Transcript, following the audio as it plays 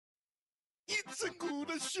It's a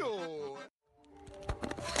good show.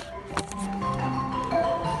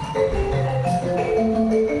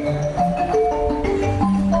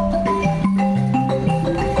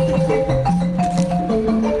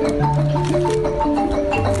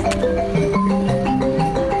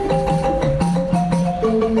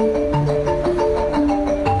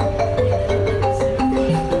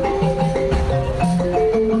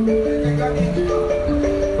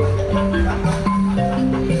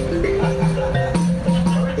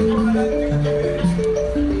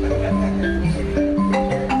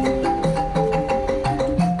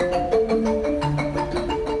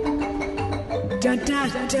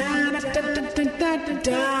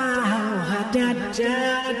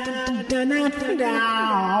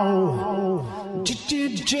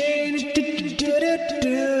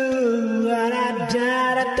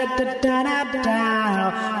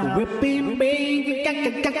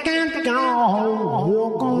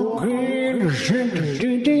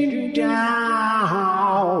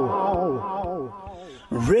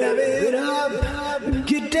 Rev it up,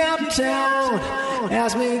 get downtown,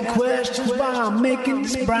 ask me questions while I'm making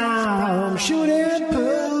this brown. Shooting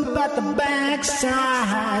poop at the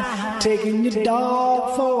backside, taking your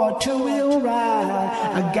dog for a two-wheel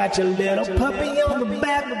ride. I got your little puppy on the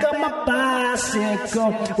back of my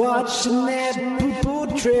bicycle, watching that poo-poo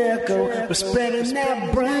trickle. We're spreading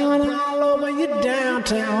that brown all over your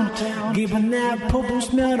downtown, giving that poo-poo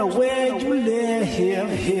smell to where you live.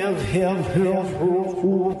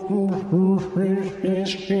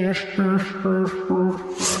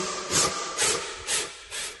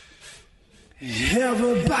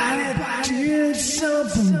 Everybody did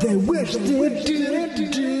something they wish they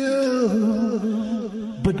didn't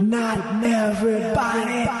do, but not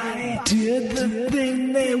everybody did the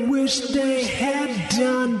thing they wish they had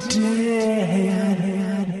done.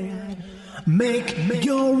 Make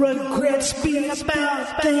your regrets be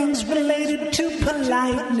about things related to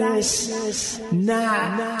politeness,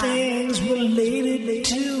 not things related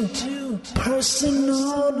to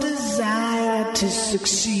personal desire to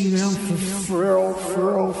succeed and fulfill.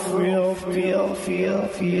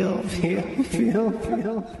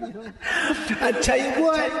 I tell you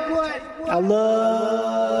what,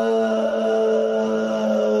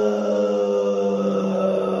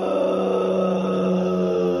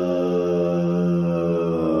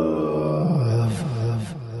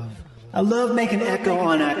 I love making echo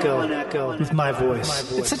on echo with my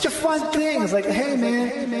voice. It's such a fun thing. It's like, hey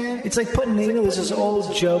man, it's like putting, there's this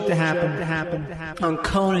old joke that happened on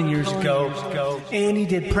Conan years ago. And he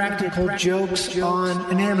did practical jokes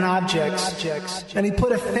on inanimate objects. And he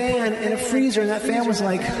put a fan in a freezer, and that fan was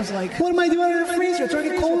like, what am I doing in a freezer? It's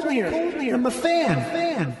already cold in here. I'm a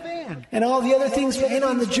fan. And all the other things were in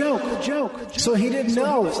on the joke. So he didn't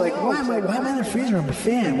know. It's like, why am I in a freezer? I'm a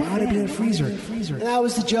fan. Why would I be in a freezer? And that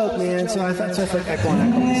was the joke, man. So I thought echo on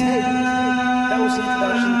echo. Hey, that was the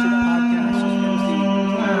introduction to the podcast.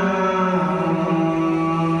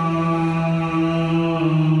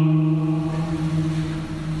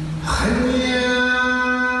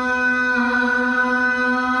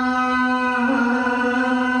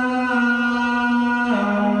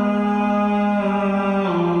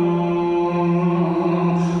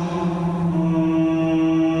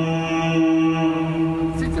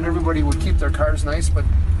 Cars nice, but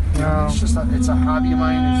it's a hobby of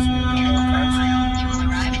mine. In 1 mile, you will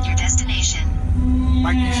arrive at your destination.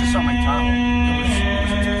 Mike, you should saw my Tahoe. It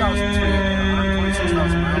was 2003,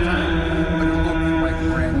 126,000 miles on it, but it looked like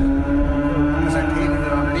brand new. Because I painted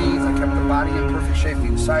it underneath, I kept the body in perfect shape, the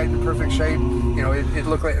inside in perfect shape. It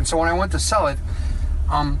looked like. And so when I went to sell it,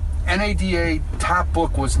 NADA top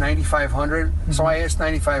book was $9,500. So I asked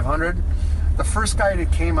 $9,500. The first guy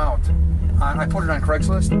that came out, I put it on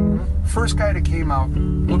Craigslist. First guy that came out,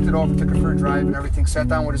 looked it over, took it for a drive and everything, sat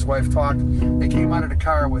down with his wife, talked. They came out of the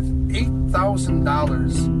car with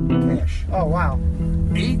 $8,000 cash. Oh, wow.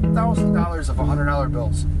 $8,000 of $100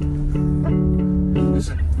 bills.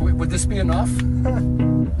 Listen, would this be enough?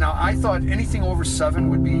 Now, I thought anything over 7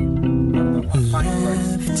 would be a fine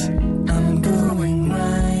price. I'm going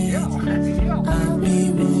right. Yeah. I'll be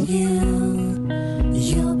with you.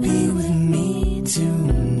 You'll be with me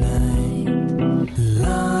tonight.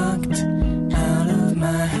 Locked out of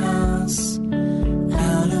my house,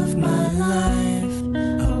 out of my life.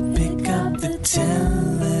 I'll pick up the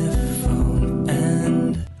telephone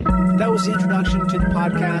and... That was the introduction to the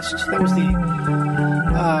podcast. That was the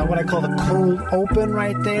what I call the cold open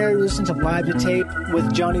right there. Listen to Live to Tape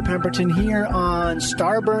with Johnny Pemberton here on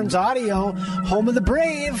Starburns Audio, Home of the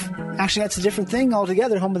Brave. Actually, that's a different thing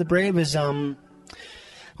altogether. Home of the Brave is,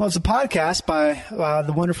 Well, it's a podcast by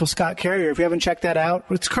the wonderful Scott Carrier. If you haven't checked that out,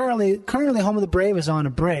 it's currently Home of the Brave is on a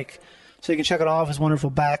break, so you can check out all of his wonderful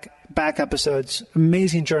back episodes.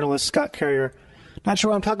 Amazing journalist, Scott Carrier. Not sure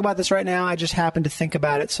why I'm talking about this right now. I just happened to think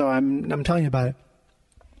about it, so I'm telling you about it.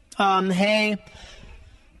 Hey,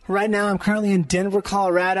 right now I'm currently in Denver,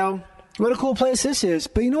 Colorado. What a cool place this is.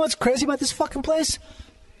 But you know what's crazy about this fucking place?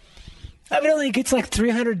 Evidently, it gets like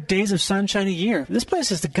 300 days of sunshine a year. This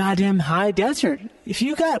place is the goddamn high desert. If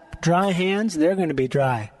you got dry hands, they're going to be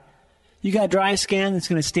dry. You got dry skin, it's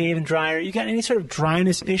going to stay even drier. You got any sort of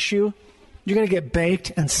dryness issue, you're going to get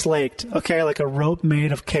baked and slaked, okay, like a rope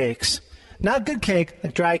made of cakes. Not good cake,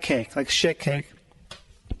 like dry cake, like shit cake.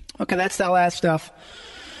 Okay, that's all that stuff.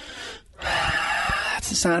 That's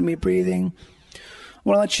the sound of me breathing. I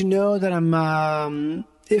want to let you know that I'm...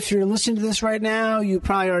 if you're listening to this right now, you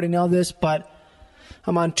probably already know this, but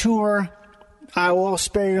I'm on tour. I will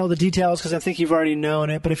spare you all the details because I think you've already known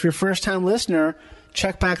it. But if you're a first-time listener,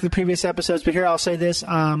 check back the previous episodes. But here I'll say this.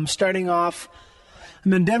 Starting off,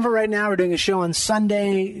 I'm in Denver right now. We're doing a show on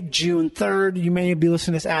Sunday, June 3rd. You may be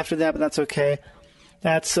listening to this after that, but that's okay.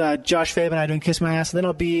 That's Josh Fabe and I doing Kiss My Ass. And then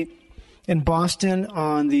I'll be in Boston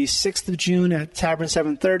on the 6th of June at Tavern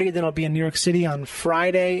 730. Then I'll be in New York City on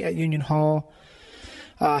Friday at Union Hall.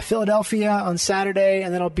 Philadelphia on Saturday,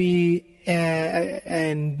 and then I'll be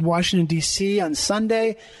in Washington, D.C. on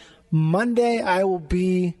Sunday. Monday, I will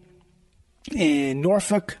be in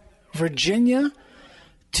Norfolk, Virginia.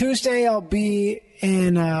 Tuesday, I'll be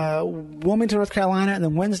in Wilmington, North Carolina, and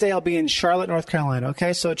then Wednesday, I'll be in Charlotte, North Carolina.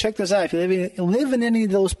 Okay, so check this out. If you live in any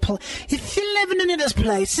of those if you live in any of those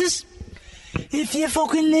places, if you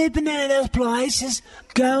fucking live in any of those places,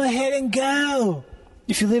 go ahead and go.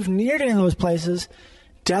 If you live near any of those places,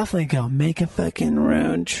 definitely go. Make a fucking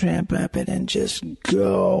road trip up it and just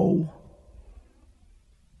go.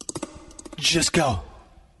 Just go.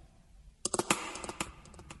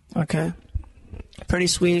 Okay. Pretty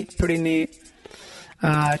sweet, pretty neat.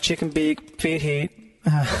 Chicken beak, feet heat.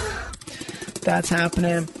 That's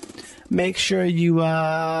happening. Make sure you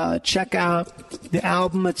check out the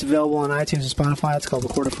album. It's available on iTunes and Spotify. It's called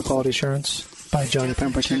Recorded for Quality Assurance by Johnny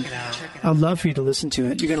Pemberton. I'd love for you to listen to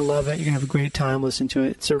it. You're going to love it. You're going to have a great time listening to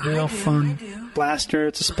it. It's a real fun blaster.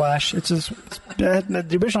 It's a splash.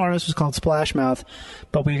 The original artist was called Splash Mouth,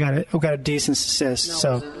 but we got a decent assist.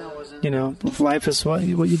 So, life is what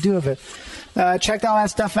you do of it. Check all that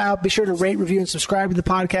stuff out. Be sure to rate, review, and subscribe to the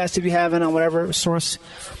podcast if you haven't on whatever source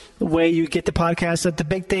way you get the podcast. But the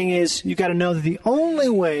big thing is you got to know that the only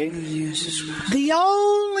way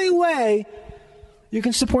you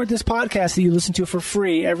can support this podcast that you listen to for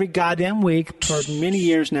free every goddamn week for many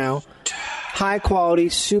years now. High quality,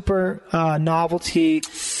 super novelty,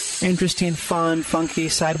 interesting, fun, funky,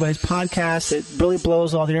 sideways podcast that really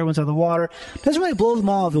blows all the air ones out of the water. Doesn't really blow them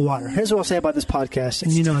all out of the water. Here's what I'll say about this podcast,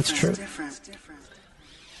 and you know it's true.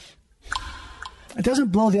 It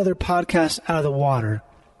doesn't blow the other podcasts out of the water.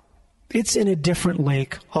 It's in a different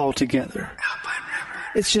lake altogether.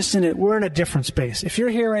 It's just we're in a different space. If you're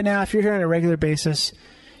here right now, if you're here on a regular basis,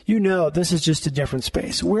 you know this is just a different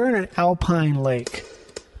space. We're in an alpine lake.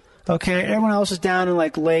 Okay? Everyone else is down in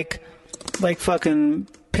like lake fucking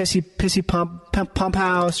pissy pump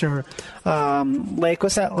house or lake,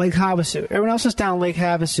 what's that? Lake Havasu. Everyone else is down Lake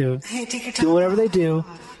Havasu. Hey, take your time. Do whatever they do.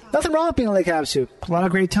 Nothing wrong with being in Lake Havasu. A lot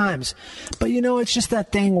of great times. But it's just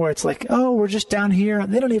that thing where it's like, oh, we're just down here.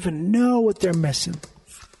 They don't even know what they're missing.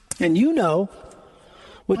 And you know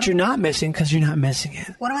what you're not missing because you're not missing it.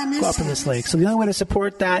 What am I missing? Go up in this lake. So the only way to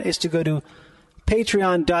support that is to go to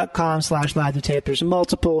patreon.com/live-to-tape. There's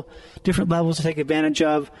multiple different levels to take advantage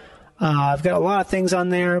of. I've got a lot of things on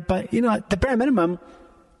there. But, at the bare minimum,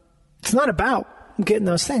 it's not about getting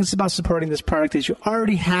those things. It's about supporting this product that you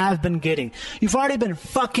already have been getting. You've already been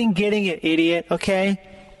fucking getting it, idiot, okay?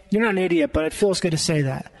 You're not an idiot, but it feels good to say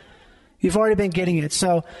that. You've already been getting it.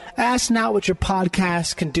 So ask not what your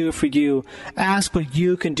podcast can do for you. Ask what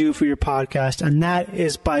you can do for your podcast. And that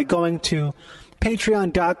is by going to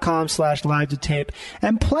patreon.com/live-to-tape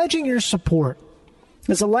and pledging your support.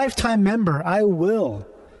 As a lifetime member, I will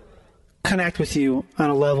connect with you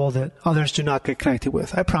on a level that others do not get connected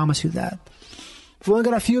with. I promise you that. We've only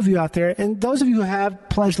got a few of you out there. And those of you who have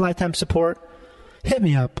pledged lifetime support, hit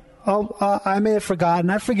me up. I may have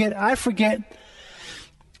forgotten. I forget.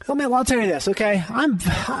 Oh man, I'll tell you this, okay? I'm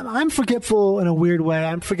forgetful in a weird way.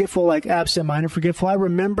 I'm forgetful, like absent-minded forgetful. I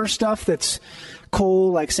remember stuff that's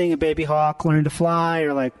cool, like seeing a baby hawk learn to fly,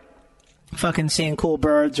 or like fucking seeing cool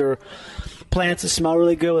birds, or plants that smell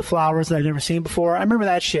really good with flowers that I've never seen before. I remember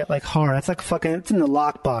that shit like hard. It's like fucking, it's in the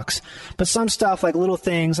lockbox. But some stuff, like little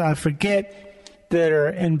things, I forget. that are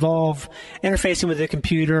involved interfacing with the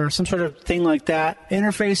computer or some sort of thing like that.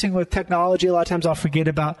 Interfacing with technology, a lot of times I'll forget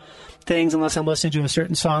about things unless I'm listening to a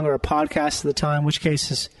certain song or a podcast at the time, in which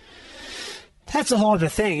cases that's a whole other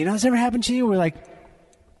thing. You know, has it ever happened to you where like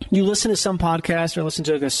you listen to some podcast or listen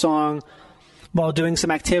to like a song while doing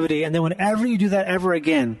some activity, and then whenever you do that ever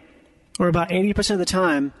again, or about 80% of the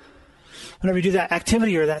time, whenever you do that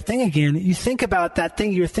activity or that thing again, you think about that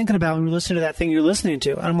thing you're thinking about when you listen to that thing you're listening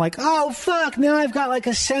to. And I'm like, oh, fuck, now I've got like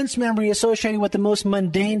a sense memory associated with the most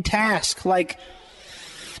mundane task, like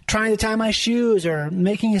trying to tie my shoes or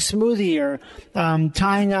making a smoothie or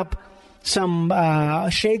tying up some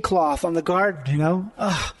shade cloth on the garden, you know?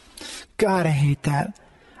 Oh, God, I hate that.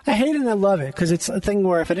 I hate it and I love it because it's a thing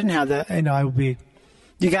where if I didn't have that, you know, I would be,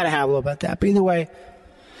 you got to have a little bit of that. But either way,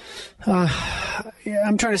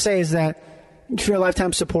 I'm trying to say is that if you're a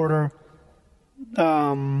lifetime supporter,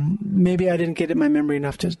 maybe I didn't get it in my memory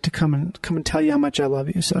enough to come and tell you how much I love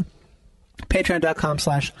you. So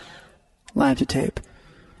patreon.com/live2tape.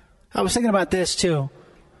 I was thinking about this too,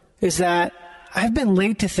 is that I've been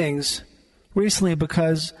late to things recently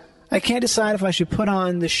because I can't decide if I should put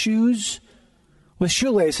on the shoes with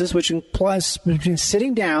shoelaces, which implies between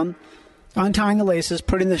sitting down, untying the laces,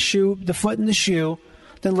 putting the foot in the shoe,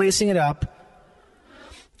 then lacing it up,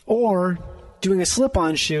 or doing a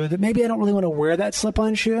slip-on shoe that maybe I don't really want to wear that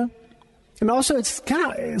slip-on shoe. And also, it's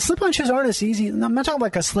kind of, slip-on shoes aren't as easy. I'm not talking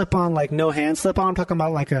like a slip-on, like no hand slip-on. I'm talking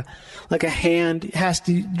about like a hand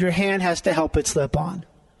your hand has to help it slip on.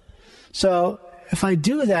 So if I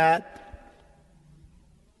do that,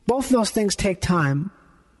 both of those things take time.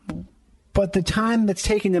 But the time that's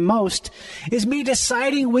taking the most is me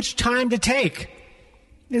deciding which time to take.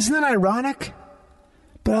 Isn't that ironic?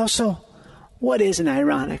 But also, what isn't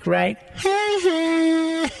ironic, right?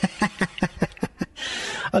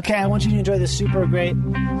 Okay, I want you to enjoy this super great,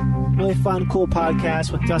 really fun, cool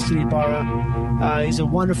podcast with Dustin Ibarra. He's a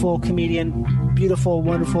wonderful comedian, beautiful,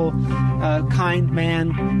 wonderful, kind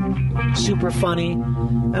man, super funny,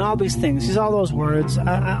 and all these things. He's all those words.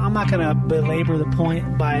 I'm not going to belabor the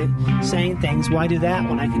point by saying things. Why do that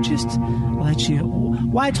when I could just let you...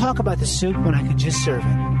 Why talk about the soup when I could just serve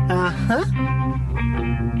it? Uh-huh.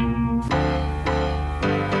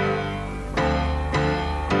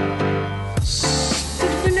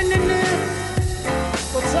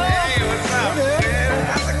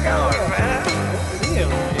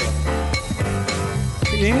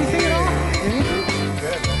 Anything at all? Anything?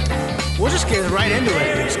 Good, man. We'll just get right into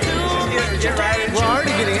it. Get right into it. We're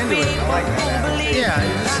already getting into it. I like that. Yeah,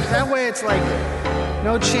 that way it's like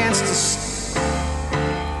no chance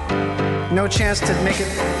to make it,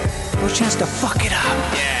 no chance to fuck it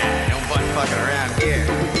up. Yeah, don't butt fucking around here.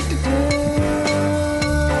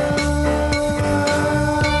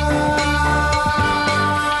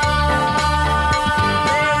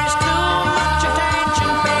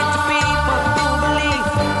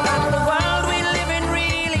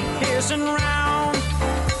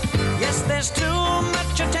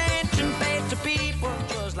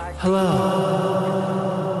 Hello.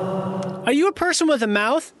 Are you a person with a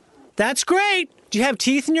mouth? That's great. Do you have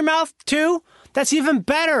teeth in your mouth too? That's even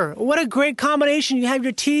better. What a great combination. You have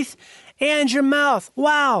your teeth and your mouth.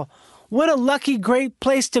 Wow. What a lucky, great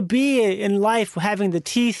place to be in life, having the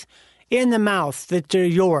teeth in the mouth that they're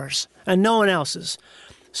yours and no one else's.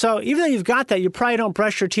 So even though you've got that, you probably don't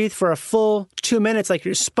brush your teeth for a full 2 minutes like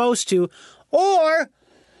you're supposed to, or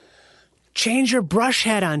change your brush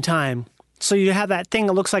head on time. So you have that thing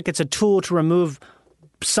that looks like it's a tool to remove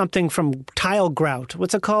something from tile grout.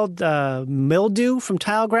 What's it called? Mildew from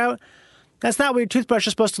tile grout? That's not what your toothbrush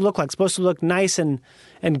is supposed to look like. It's supposed to look nice and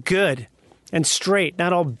good and straight,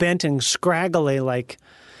 not all bent and scraggly like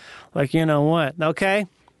you know what, okay?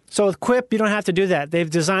 So with Quip, you don't have to do that. They've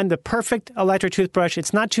designed the perfect electric toothbrush.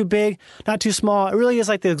 It's not too big, not too small. It really is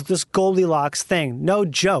like this Goldilocks thing. No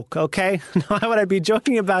joke, okay? Why would I be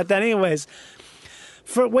joking about that anyways?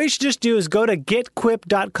 What you should just do is go to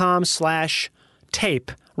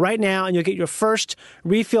getquip.com/tape right now, and you'll get your first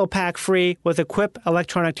refill pack free with a Quip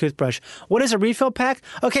electronic toothbrush. What is a refill pack?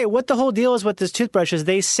 Okay, what the whole deal is with this toothbrush is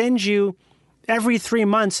they send you every 3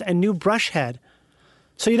 months a new brush head.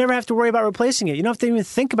 So you never have to worry about replacing it. You don't have to even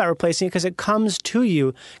think about replacing it because it comes to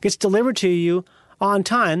you, gets delivered to you on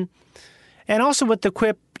time. And also with the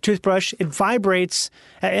Quip toothbrush, it vibrates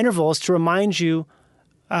at intervals to remind you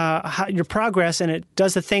your progress, and it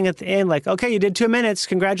does the thing at the end like, okay, you did 2 minutes,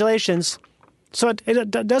 congratulations. So it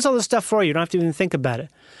does all this stuff for you. You don't have to even think about it.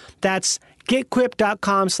 That's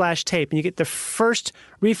getquip.com/tape, and you get the first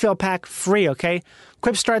refill pack free, okay?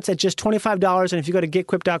 Quip starts at just $25, and if you go to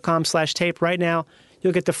getquip.com/tape right now,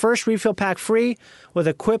 You'll get the first refill pack free with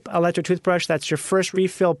a Quip electric toothbrush. That's your first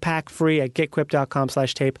refill pack free at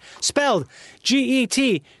getquip.com/tape. Spelled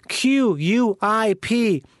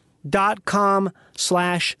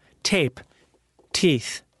GETQUIP.com/tape.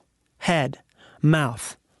 Teeth, head,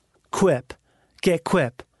 mouth, Quip.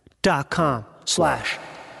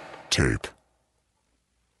 Getquip.com/tape.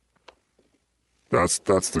 That's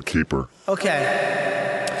the keeper. Okay.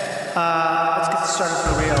 Let's get started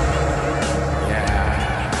for real.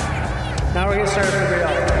 Yeah. Now we're getting started for real.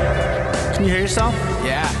 Can you hear yourself?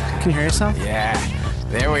 Yeah. Can you hear yourself? Yeah.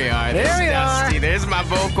 There we are. There we are. Dusty. There's my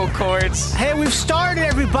vocal cords. Hey, we've started,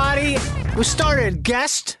 everybody. We started.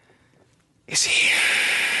 Guest is here.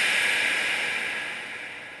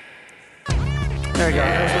 There we go.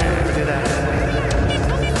 I was waiting to do that.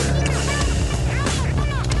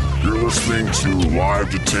 You're listening to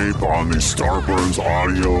Live to Tape on the Starburns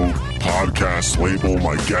Audio podcast label.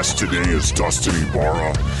 My guest today is Dustin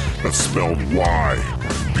Ibarra. That's spelled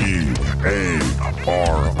Y-B-A-R-R-A.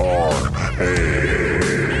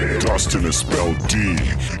 Dustin is spelled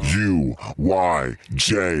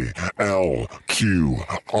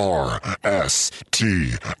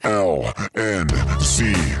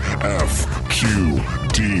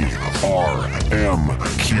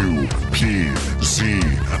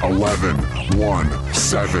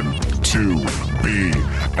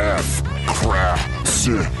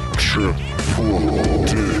D-U-Y-J-L-Q-R-S-T-L-N-Z-F-Q-D-R-M-Q-P-Z-11-1-7-2-B-F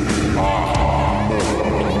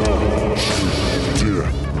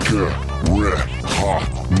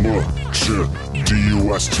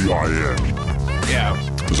D-U-S-T-I-N. Yeah.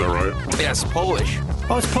 Is that right? Yeah, it's Polish.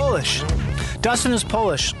 Oh, it's Polish. Dustin is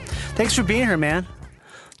Polish. Thanks for being here, man.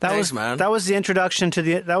 Thanks, man. That was the introduction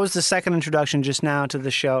to that was the second introduction just now to the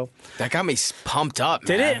show. That got me pumped up,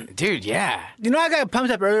 Did man. it? Dude, yeah. You know, I got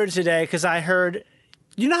pumped up earlier today because I heard.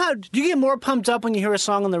 You know how you get more pumped up when you hear a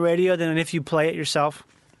song on the radio than if you play it yourself?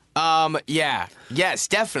 Yeah. Yes,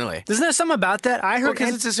 definitely. Isn't there something about that? I heard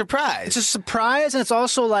Because it's a surprise. it's a surprise, and it's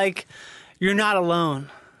also like you're not alone.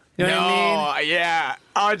 You know what I mean? Yeah.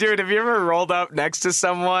 Oh, dude, have you ever rolled up next to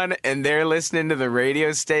someone and they're listening to the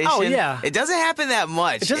radio station? Oh, yeah. It doesn't happen that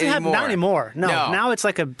much It doesn't anymore. happen not anymore. No, now it's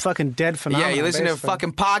like a fucking dead phenomenon. Yeah, you listen to a basically.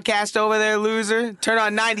 fucking podcast over there, loser? Turn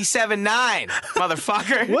on 97.9,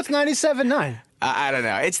 motherfucker. What's 97.9? I don't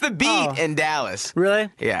know. It's the beat Oh. in Dallas. Really?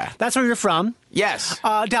 Yeah. That's where you're from. Yes.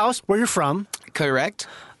 Dallas, where you're from. Correct.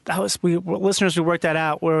 That was listeners who worked that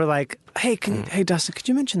out. We were like, hey, hey Dustin, could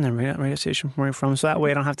you mention the radio station from where you're from? So that way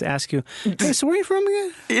I don't have to ask you. Hey, so where are you from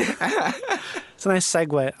again? Yeah, it's a nice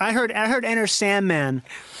segue. I heard Enter Sandman.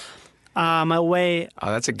 My way.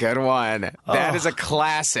 Oh, that's a good one. That is a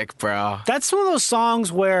classic, bro. That's one of those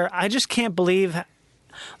songs where I just can't believe,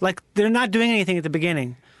 like they're not doing anything at the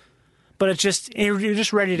beginning, but it's just you're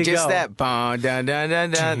just ready to Just go. that dun dun dun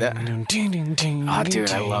dun dun. Oh,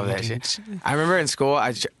 dude, I love that shit. I remember in school,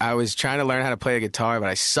 I was trying to learn how to play the guitar, but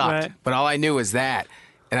I sucked. Right. But all I knew was that.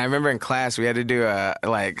 And I remember in class we had to do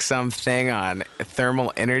something on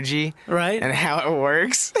thermal energy, Right. and how it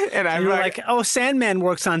works. And I'm You were like, oh, Sandman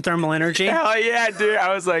works on thermal energy. hell yeah, dude!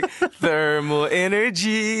 I was like, thermal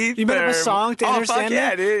energy. You made up a song to Oh, Enter fuck Sandman?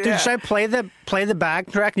 yeah, dude. Yeah. Should I play the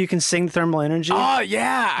backtrack and you can sing thermal energy? Oh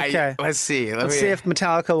yeah. Okay. Let's see. Let's see if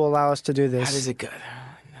Metallica will allow us to do this. How does it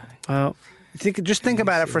go? Just think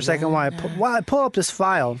about it for a second while I pull up this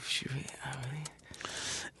file.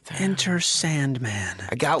 Enter Sandman.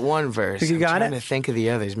 I got one verse. You got I'm trying it? to think of the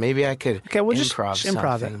others. Maybe I could Okay, we'll just improv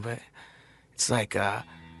improv something, it. but it's like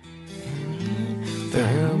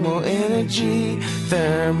thermal energy,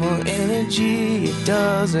 it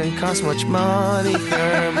doesn't cost much money.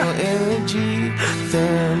 Thermal energy,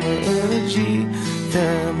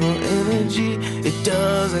 it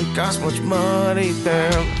doesn't cost much money.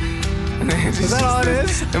 Is that all it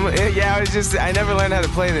is? Yeah, I never learned how to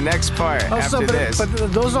play the next part after this. But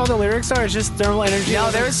those all the lyrics are? It's just thermal energy?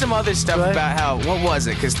 No, there was some other stuff Really? about how, what was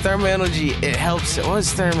it? Because thermal energy, it helps. What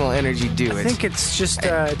does thermal energy do? I think it's just,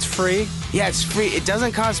 it's free. Yeah, it's free. It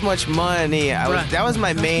doesn't cost much money. Right. That was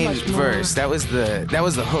my Not main much more. verse. That was the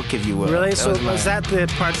hook, if you will. Really? So was was that the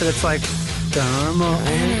part that it's like, thermal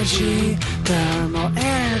energy.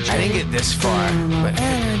 I didn't get this far, but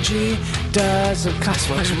energy doesn't cost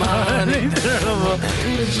much money. Thermal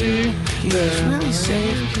energy. it's really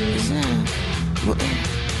safe.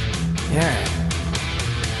 Yeah.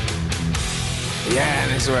 Yeah,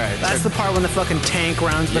 that's right. That's the part when the fucking tank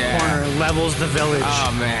rounds the Yeah. corner and levels the village.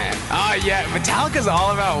 Oh man. Oh yeah. Metallica's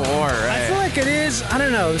all about war, right? I feel like it is. I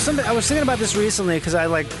don't know. I was thinking about this recently because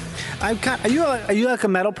are you like a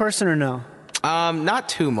metal person or no? Not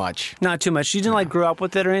too much. Not too much. You didn't like grow up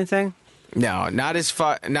with it or anything? No, not as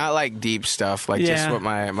far, not like deep stuff. Like just Yeah. what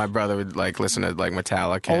my brother would like listen to, like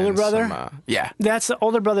Metallica. Older and brother? some, yeah, That's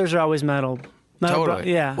older brothers are always metal.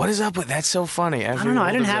 totally. Yeah. What is up with that's so funny? I don't know.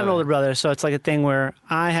 I didn't have an older brother, so it's like a thing where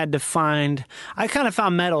I had to find. I kind of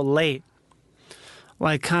found metal late.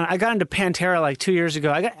 Like, I got into Pantera like 2 years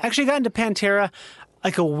ago. Actually got into Pantera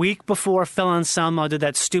like a week before Phil Anselmo did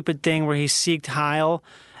that stupid thing where he seeked Heil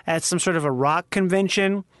at some sort of a rock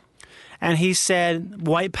convention, and he said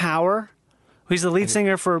 "White Power." He's the lead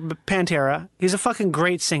singer for Pantera. He's a fucking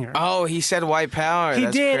great singer. Oh, he said White Power. He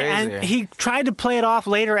That's did, crazy. and he tried to play it off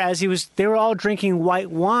later as they were all drinking white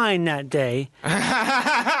wine that day,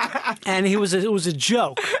 and it was a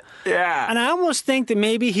joke. yeah. And I almost think that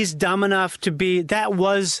maybe he's dumb enough to be that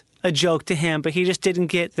was a joke to him, but he just didn't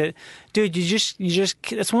get that. Dude, you just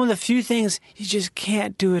it's one of the few things you just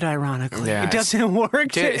can't do it ironically. Yeah. It doesn't work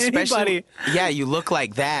Dude, to anybody. Yeah, you look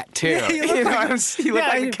like that too. Yeah, you look like- you look yeah,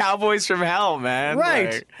 like you- the Cowboys from Hell, man.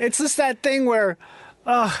 Right. Like, It's just that thing where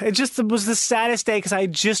it just was the saddest day because I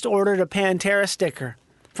just ordered a Pantera sticker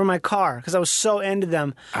for my car because I was so into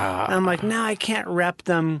them. And I'm like, no, I can't rep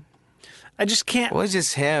them. I just can't. it was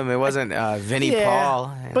just him. It wasn't Vinnie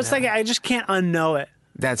Paul. But it's like I just can't unknow it.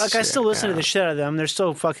 That's Like I still listen to the shit out of them. They're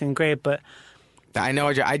so fucking great, but I know.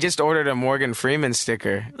 I just ordered a Morgan Freeman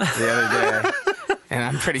sticker the other day, and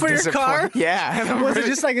I'm pretty For your disappointed. car? Yeah. and I'm was it pretty-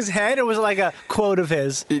 just like his head or was it like a quote of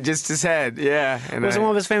his? just his head? Yeah. And Was it one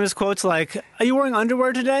of his famous quotes like, "Are you wearing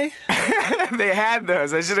underwear today?" they had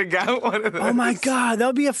those. I should have got one of those. Oh my God, that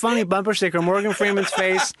would be a funny bumper sticker. Morgan Freeman's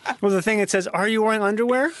face with a thing that says, "Are you wearing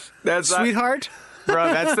underwear, That's sweetheart?"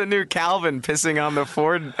 Bro, that's the new Calvin pissing on the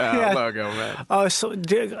Ford logo, man. Oh, so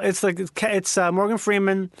it's like it's Morgan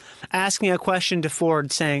Freeman asking a question to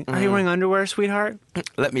Ford, saying, "Are you wearing underwear, sweetheart?"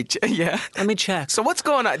 Let me, yeah. Let me check. So what's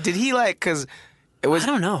going on? Did he like? Because it was. I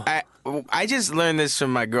don't know. I just learned this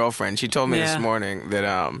from my girlfriend. She told me Yeah. this morning that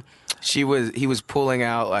he was pulling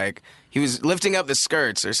out like he was lifting up the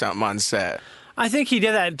skirts or something on set. I think he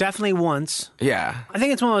did that definitely once. Yeah. I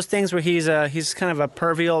think it's one of those things where he's kind of a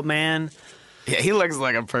pervy old man. Yeah, he looks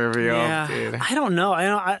like a pervy Yeah, dude. I don't know.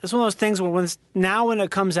 It's one of those things where when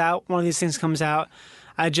it comes out, one of these things comes out,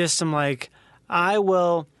 I just am like, I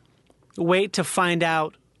will wait to find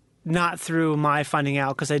out, not through my finding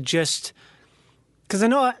out, because I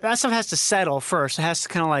know that stuff has to settle first. It has to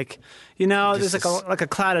kind of like, there's like a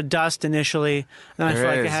cloud of dust initially, and then I feel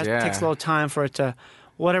There like is, it takes a little time for it to,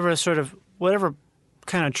 whatever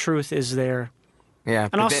kind of truth is there. Yeah.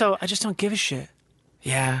 And also, I just don't give a shit.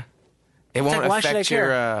 yeah. It won't like, why should I affect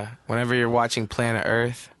your whenever you're watching Planet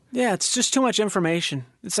Earth. Yeah, it's just too much information.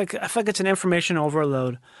 It's like I feel like it's an information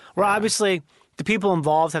overload. Where obviously the people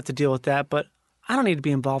involved have to deal with that, but I don't need to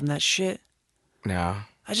be involved in that shit. No.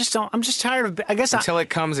 I just don't. I'm just tired of. I guess Until it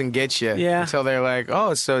comes and gets you. Yeah. Until they're like,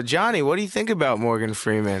 oh, so Johnny, what do you think about Morgan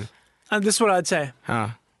Freeman? this is what I'd say. Huh.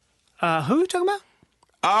 Who are you talking about?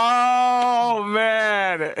 Oh,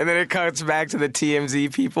 man. And then it cuts back to the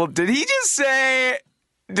TMZ people. Did he just say...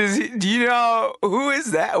 do you know who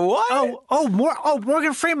is that? What?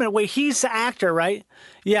 Morgan Freeman. Wait, he's the actor, right?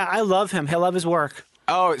 Yeah, I love him. I love his work.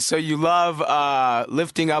 Oh, so you love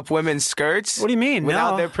lifting up women's skirts? What do you mean?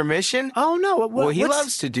 Without No. their permission? Oh no. Well, he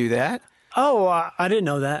loves to do that. Oh, I didn't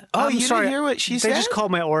know that. Oh, I'm you didn't sorry. hear what she They said? just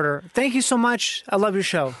called my order. Thank you so much. I love your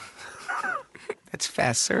show. That's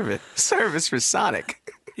fast service for Sonic.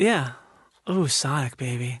 Yeah. Ooh, Sonic,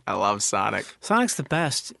 baby. I love Sonic. Sonic's the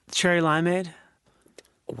best. Cherry limeade.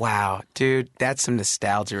 Wow, dude, that's some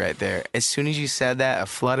nostalgia right there. As soon as you said that, a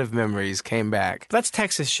flood of memories came back. That's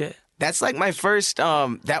Texas shit. That's like my first.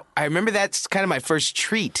 I remember that's kind of my first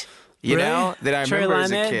treat. You Really? know that I Cherry remember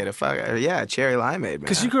limeade? as a kid. Yeah, cherry limeade, man.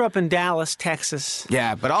 Because you grew up in Dallas, Texas.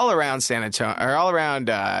 Yeah, but all around San Antonio, or all around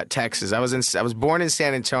Texas. I was born in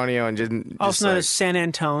San Antonio and just Also known like, as San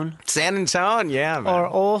Antone. San Antonio, yeah, man. Or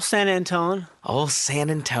Old San Antone. Old San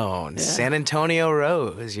Antonio, Yeah. San Antonio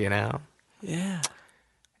Rose, you know. Yeah.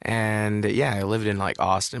 And yeah, I lived in like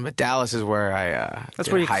Austin, but Dallas is where I That's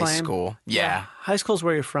did where you high claim? school. Yeah, High school's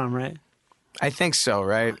where you're from, right? I think so.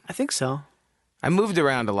 Right. I think so. I moved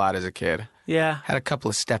around a lot as a kid. Yeah. Had a couple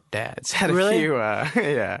of stepdads. Had Really? a few.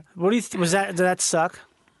 Yeah. What do you did that suck?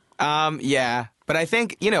 Yeah, but I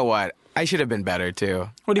think you know what? I should have been better too.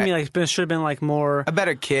 What do you mean? Like, should have been like more A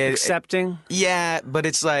better kid. accepting? Yeah, but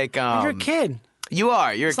it's like You're a kid. You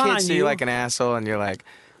are. You're It's a not kid, on so you. you're like an asshole, and you're like,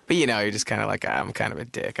 but you know, you're just kind of like, I'm kind of a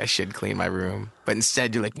dick. I should clean my room. But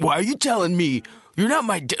instead, you're like, why are you telling me? You're not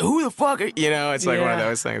my. Who the fuck? You know, it's like one of Yeah.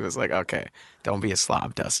 those things. It's like, okay, don't be a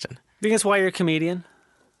slob, Dustin. Think that's why you're a comedian?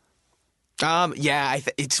 Yeah,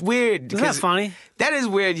 it's weird. Isn't that because funny? That is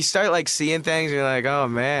weird. You start like seeing things, and you're like, oh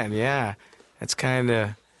man, yeah, that's kind of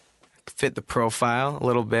fit the profile a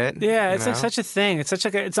little bit. Yeah, you it's like know? such a thing. It's such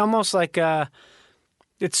like it's almost like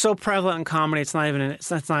it's so prevalent in comedy. It's not even.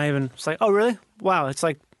 It's not even. It's like, oh really? Wow. It's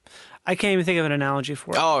like I can't even think of an analogy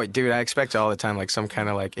for it. Oh, dude, I expect all the time like some kind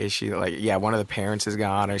of like issue, like one of the parents is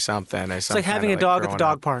gone or something. Or It's like having a dog at the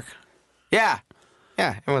dog park. Yeah,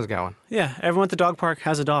 everyone's got one. Yeah, everyone at the dog park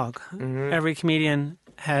has a dog. Mm-hmm. Every comedian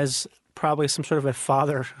has probably some sort of a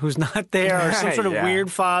father who's not there, or some sort of Yeah.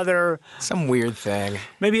 weird father, Some weird thing.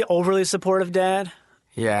 maybe overly supportive dad.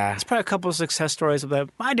 Yeah, There's probably a couple of success stories of that.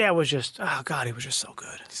 My dad was just, oh God, he was just so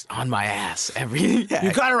good. on my ass every. Yeah,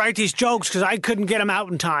 You got to write these jokes because I couldn't get them out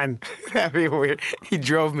in time. that'd be weird. He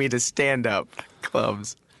drove me to stand-up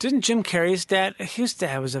clubs. Didn't Jim Carrey's dad? His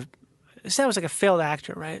dad was like a failed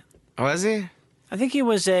actor, right? Was he? I think he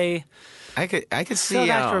was a I could see. failed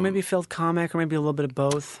actor, or maybe a failed comic, or maybe a little bit of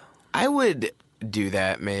both. I would do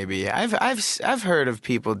that maybe. I've heard of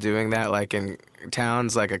people doing that, like in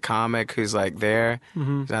towns, like a comic who's like there,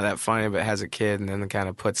 Mm-hmm. who's not that funny but has a kid, and then kind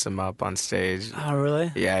of puts him up on stage. Oh,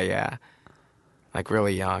 really? Yeah, like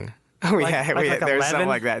really young. Oh yeah, like there's 11? something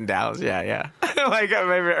like that in Dallas. Yeah, like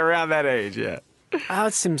maybe around that age. Yeah, Oh,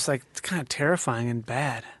 it seems like it's kind of terrifying and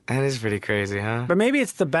bad. that is pretty crazy, huh? But maybe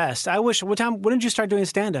it's the best. I wish. When did you start doing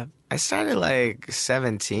stand-up? I started like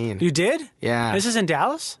 17. You did? Yeah. This is in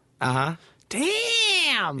Dallas? Uh huh.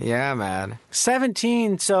 Damn. Yeah, man.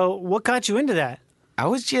 17. So what got you into that? I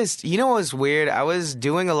was just, you know what was weird? I was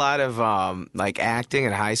doing a lot of like acting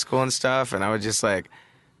in high school and stuff, and I would just like,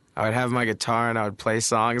 I would have my guitar and I would play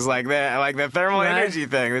songs like that, like the thermal Right. energy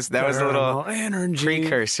thing. That was a little energy.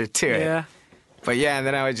 precursor to it. Yeah. But yeah, and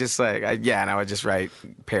then I would just like, and I would just write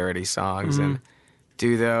parody songs and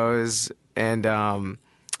do those. And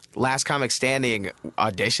Last Comic Standing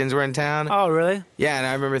auditions were in town. Oh, really? Yeah, and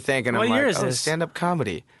I remember thinking, What I'm year like, is oh, this? stand-up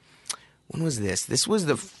comedy. When was this? This was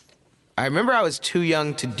I remember I was too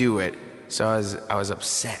young to do it, so I was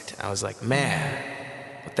upset. I was like, man,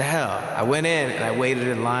 what the hell? I went in and I waited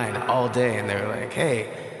in line all day, and they were like, hey.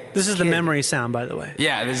 This is the kid. memory sound, by the way.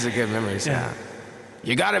 Yeah, this is a good memory sound.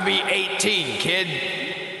 You gotta be 18, kid.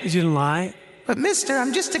 You didn't lie? But mister,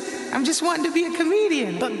 I'm just wanting to be a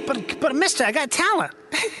comedian. But mister, I got talent.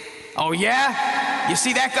 Oh yeah? You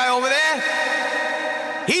see that guy over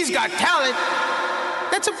there? He's got talent.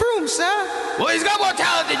 That's a broom, sir. Well, he's got more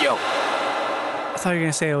talent than you. I thought you were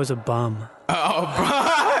going to say I was a bum.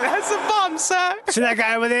 Oh, that's a bum, sir. See that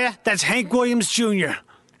guy over there? That's Hank Williams Jr.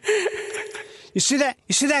 You see that?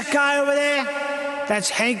 You see that guy over there? That's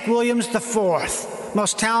Hank Williams IV.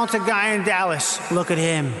 Most talented guy in Dallas. Look at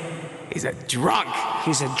him. He's a drunk.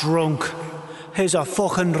 He's a drunk. He's a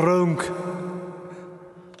fucking drunk.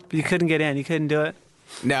 But you couldn't get in. You couldn't do it.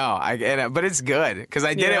 No, but it's good because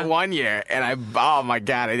I did Yeah. it one year and oh my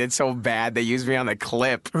God, I did so bad. They used me on the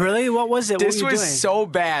clip. Really? What was it? This what were you was doing? so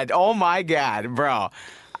bad. Oh my God, bro.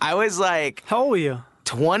 I was like How old were you?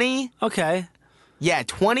 20. Okay. Yeah,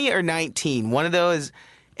 20 or 19. One of those.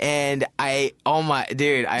 And I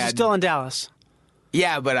You're still in Dallas,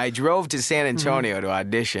 yeah, but I drove to San Antonio to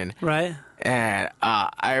audition. right? And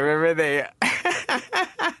I remember they.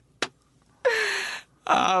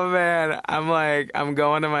 Oh man, I'm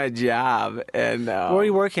going to my job and Where are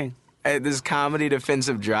you working? at this comedy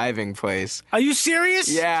defensive driving place. Are you serious?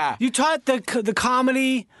 Yeah. You taught the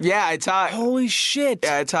comedy? Yeah, I taught. Holy shit.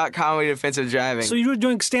 Yeah, I taught comedy defensive driving. So you were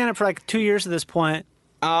doing stand-up for like 2 years at this point,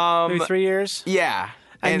 maybe 3 years? Yeah,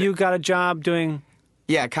 And you got a job doing...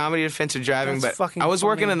 yeah, comedy defensive driving. That's but fucking I was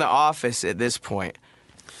working funny. in the office at this point.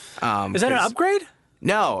 Is that an 'cause- upgrade?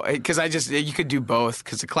 No, because you could do both.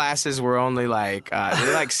 Because the classes were only like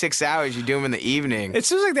they're like 6 hours. You do them in the evening. It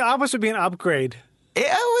seems like the opposite would be an upgrade. It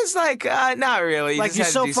was like not really. Like, just you're had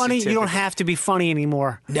to so do funny, you don't certificates. have to be funny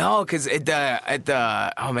anymore. No, because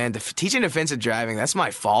teaching defensive driving, that's my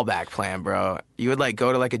fallback plan, bro. You would like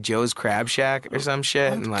go to like a Joe's Crab Shack or some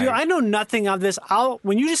shit, and like Dude, I know nothing of this.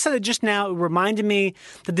 When you just said it just now, it reminded me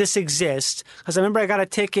that this exists. Because I remember I got a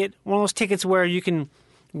ticket, one of those tickets where you can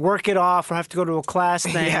work it off or have to go to a class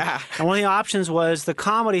thing. Yeah. And one of the options was the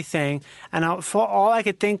comedy thing. And all I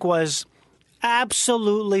could think was,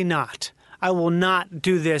 absolutely not. I will not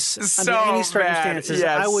do this So under any bad, circumstances.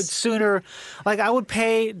 yes. I would sooner, I'll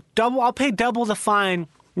pay double the fine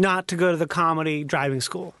not to go to the comedy driving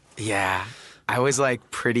school. yeah, I was like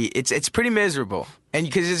it's pretty miserable, and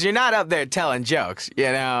because you're not up there telling jokes, you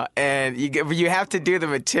know, and you have to do the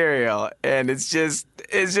material, and it's just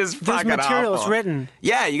fucking material is awful. written.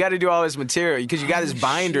 Yeah, you got to do all this material because you got this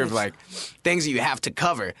binder of shit. like things that you have to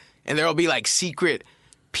cover, and there'll be like secret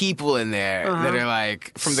people in there that are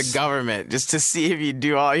like from the government just to see if you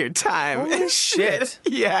do all your time. Holy shit.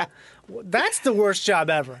 Yeah. That's the worst job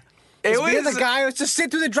ever. It Being was the guy who has to sit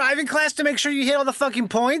through the driving class to make sure you hit all the fucking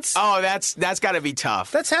points. Oh, that's got to be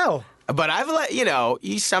tough. That's hell. But I've let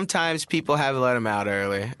sometimes people have let them out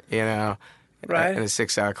early. Right. In a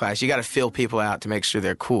 6-hour class, you got to fill people out to make sure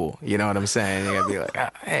they're cool. You know what I'm saying? You got to be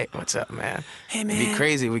like, hey, what's up, man? Hey, man. It'd be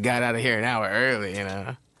crazy. We got out of here an hour early.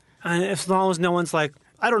 And as long as no one's like,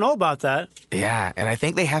 I don't know about that. Yeah, and I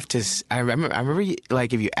think they have to. I remember,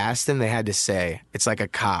 like, if you asked them, they had to say it's like a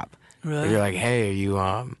cop. Really? You're like, hey, are you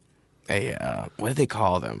what do they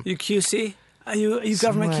call them? You QC? Are you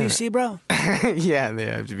government Somewhere. QC, bro? Yeah, and they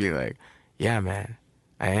have to be like, yeah, man,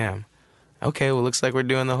 I am. Okay, well, looks like we're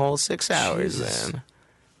doing the whole 6 hours Jesus. then.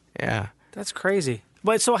 Yeah. That's crazy.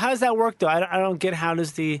 But so how does that work, though? I don't get how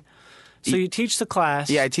does the... So you teach the class.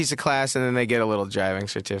 Yeah, I teach the class, and then they get a little driving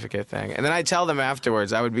certificate thing. And then I tell them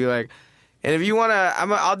afterwards, I would be like, and if you want to,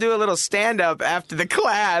 I'll do a little stand-up after the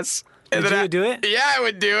class. And Would then you do it? Yeah, I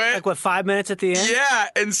would do it. Like, what, 5 minutes at the end? Yeah,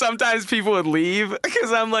 and sometimes people would leave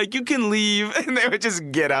because I'm like, you can leave, and they would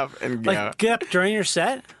just get up and go. Like, get up during your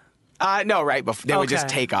set? No, right before they would just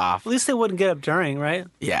Okay. take off. At least they wouldn't get up during, right?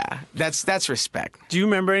 Yeah, that's respect. Do you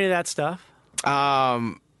remember any of that stuff?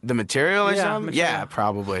 The material or Yeah, something? material. Yeah,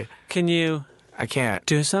 probably. Can you I can't.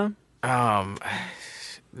 do some?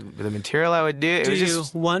 The material I would do. It Do was you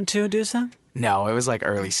just want to do some? no. It was like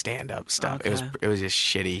early stand-up stuff. Okay. It was just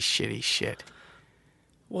shitty shit.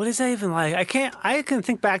 What is that even like? I can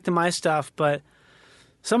think back to my stuff, but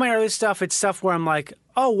some of my early stuff, it's stuff where I'm like,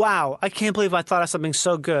 oh, wow, I can't believe I thought of something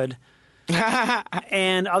so good.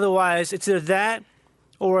 And otherwise, it's either that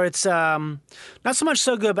or it's not so much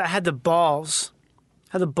so good, but I had the balls.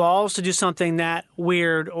 To do something that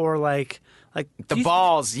weird or like The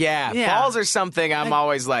balls, yeah. Yeah. Balls are something I'm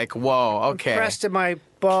always like, whoa, okay. Pressed at my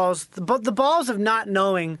balls. The balls of not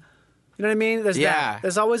knowing. You know what I mean? There's Yeah. that.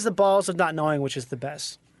 There's always the balls of not knowing, which is the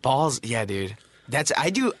best. Balls, yeah, dude.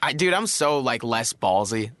 Dude, I'm so like less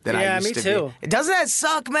ballsy than I Yeah, used me to too. be. Doesn't that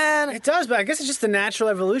suck, man? It does, but I guess it's just the natural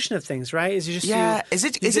evolution of things, right? Is you just Yeah, you, is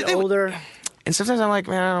it- you is get it- older? And sometimes I'm like,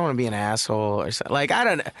 man, I don't want to be an asshole or something. Like, I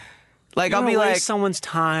don't know. Like, You I'll don't be waste like, someone's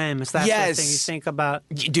time. It's that sort of Yes. thing you think about.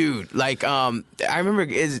 dude, like, I remember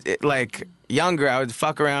like younger, I would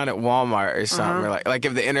fuck around at Walmart or something, or like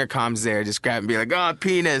if the intercom's there, just grab and be like, oh,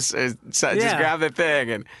 penis, or just Yeah. grab the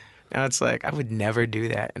thing, and now it's like I would never do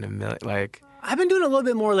that in a million. Like, I've been doing it a little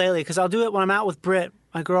bit more lately because I'll do it when I'm out with Britt,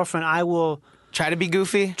 my girlfriend. I will try to be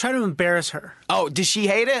goofy. try to embarrass her. Oh, does she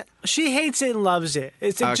hate it? She hates it and loves it.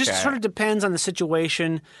 It just Okay. sort of depends on the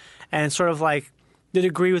situation and sort of like the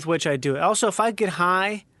degree with which I do it. Also, if I get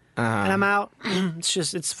high and I'm out,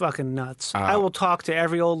 it's fucking nuts. I will talk to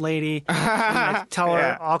every old lady and like, tell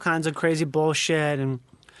Yeah. her all kinds of crazy bullshit and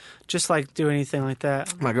just like do anything like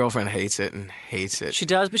that. My girlfriend hates it and hates it. She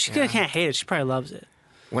does, but she can't hate it. She probably loves it.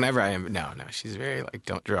 Whenever I am, no, she's very like,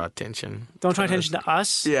 don't draw attention. Don't draw attention to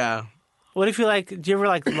us. Yeah. What if you like? Do you ever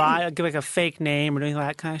like lie, give like a fake name or anything like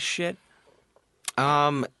that kind of shit?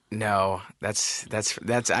 No, that's.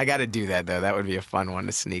 I got to do that though. That would be a fun one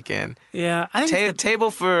to sneak in. Yeah, I think.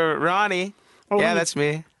 Table for Ronnie. Or when Yeah, you- that's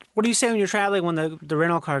me. What do you say when you're traveling when the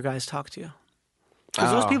rental car guys talk to you?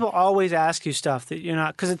 Because those Oh. people always ask you stuff that you're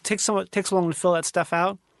not. Because it takes long to fill that stuff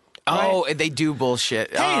out. Oh, they do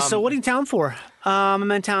bullshit. Hey, so what are you in town for?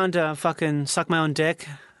 I'm in town to fucking suck my own dick.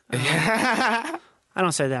 I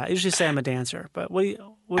don't say that. I usually say I'm a dancer. But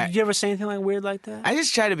did you ever say anything like weird like that? I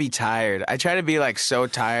just try to be tired. I try to be like so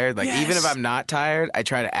tired. Like even if Yes. I'm not tired, I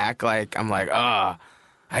try to act like I'm like, oh,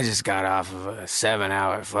 I just got off of a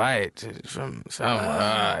 7-hour flight from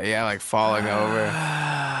somewhere. Yeah, like falling over.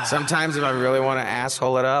 Sometimes if I really want to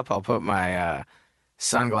asshole it up, I'll put my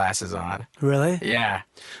sunglasses on. Really? Yeah,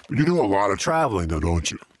 But you do a lot of traveling, though, don't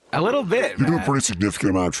you? a little bit. You do a man. pretty significant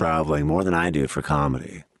amount of traveling, more than I do for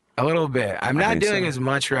comedy. A little bit. I'm not think doing so. as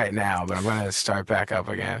much right now, but I'm going to start back up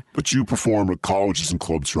again. But you perform at colleges and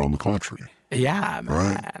clubs around the country. Yeah,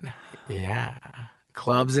 man. Yeah.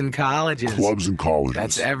 Clubs and colleges. Clubs and colleges.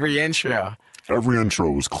 That's every intro. Every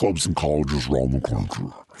intro is clubs and colleges around the country.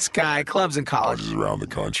 This guy, clubs and colleges. Around the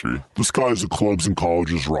country. This guy's a clubs and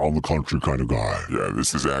colleges around the country kind of guy. Yeah,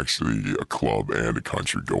 this is actually a club and a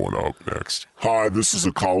country going up next. Hi, this is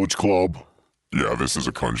a college club. Yeah, this is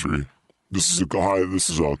a country. This is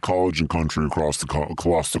a college and country across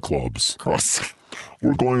the clubs.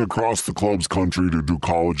 We're going across the clubs country to do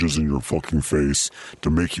colleges in your fucking face to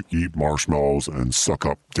make you eat marshmallows and suck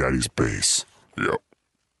up daddy's bass. Yep.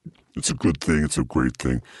 It's a good thing. It's a great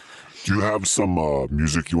thing. Do you have some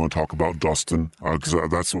music you want to talk about, Dustin? Because I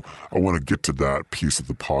want to get to that piece of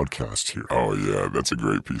the podcast here. Oh, yeah, that's a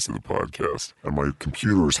great piece of the podcast. And my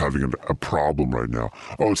computer is having a problem right now.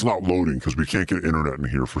 Oh, it's not loading because we can't get internet in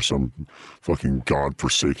here for some fucking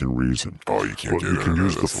godforsaken reason. Oh, you can't But get we can internet,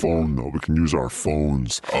 use the that's phone, though. We can use our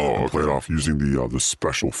phones and play it off using the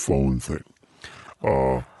special phone thing.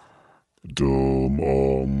 Okay.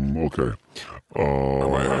 I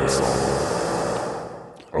might have a song.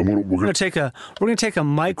 We're We're gonna take a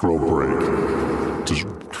micro. break. We're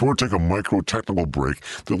going to take a micro-technical break.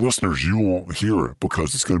 The listeners, you won't hear it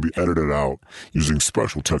because it's going to be edited out using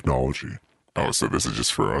special technology. Oh, so this is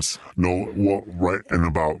just for us? No, well, right, and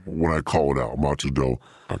about when I call it out, I'm about to go.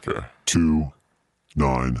 Okay. 2,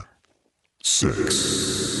 9,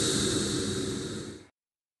 6.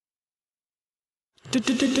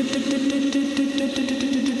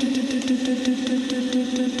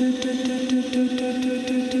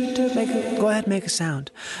 Go ahead, make a sound.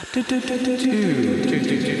 Hey.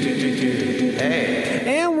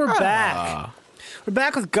 And we're back. We're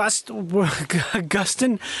back with Gustin.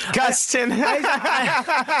 Gustin.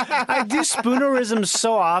 I do spoonerisms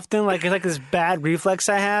so often, like it's like this bad reflex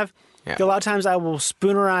I have. Yeah. A lot of times I will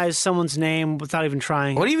spoonerize someone's name without even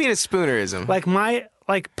trying. What do you mean a spoonerism? Like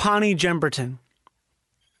Pawnee Jemberton.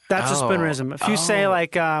 That's a spoonerism. If you say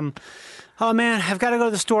like, oh man, I've got to go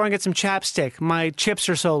to the store and get some chapstick. My chips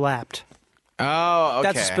are so lapped. Oh,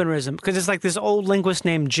 okay. That's a spoonerism. Because it's like this old linguist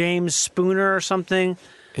named James Spooner or something.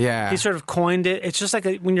 Yeah. He sort of coined it. It's just like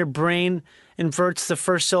when your brain inverts the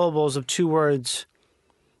first syllables of two words.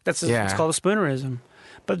 It's called a spoonerism.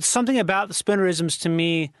 But something about the spoonerisms to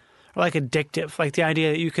me are like addictive. Like the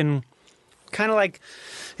idea that you can kind of like,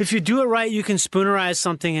 if you do it right, you can spoonerize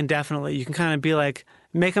something indefinitely. You can kind of be like,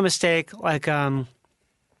 make a mistake, like, I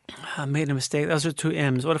made a mistake. Those are two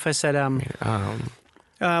M's. What if I said,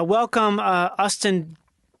 welcome, Austin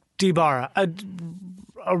DiBara.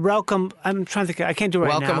 Welcome, I'm trying to think, I can't do it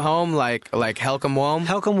right now. Welcome home, like Helcom Wom?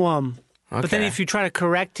 Helcom Wom. Okay. But then if you try to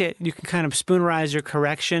correct it, you can kind of spoonerize your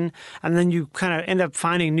correction, and then you kind of end up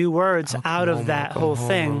finding new words out of that whole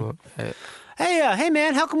thing. Hey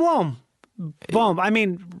man, Helcom Wom. Boom. I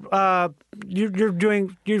mean, you're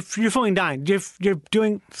feeling dying. You're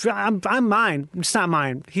doing. I'm mine. It's not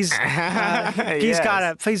mine. He's got a. He's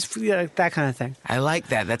that kind of thing. I like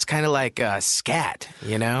that. That's kind of like scat,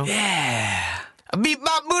 you know? Yeah. Beat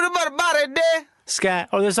my booty bada there. Scat.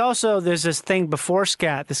 Oh, there's this thing before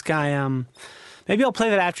scat. This guy. Maybe I'll play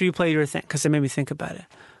that after you play your thing because it made me think about it.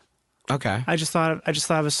 Okay. I just thought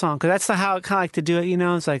of a song because that's how I kind of like to do it. You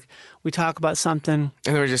know, it's like we talk about something,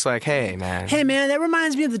 and we're just like, "Hey, man. Hey, man, that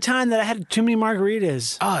reminds me of the time that I had too many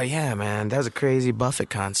margaritas." Oh yeah, man, that was a crazy Buffett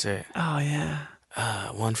concert. Oh yeah.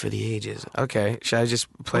 One for the ages. Okay, should I just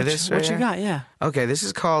play this? What you got? Yeah. Okay, this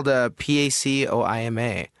is called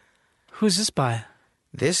PACOIMA. Who's this by?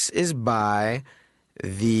 This is by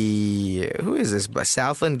who is this? By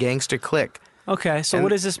Southland Gangster Clique. Okay, so what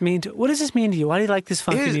does this mean to you? Why do you like this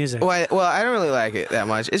funky music? Well, I don't really like it that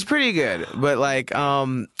much. It's pretty good, but like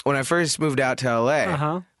when I first moved out to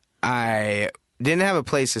LA, I didn't have a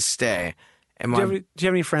place to stay. And do you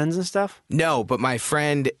have any friends and stuff? No, but my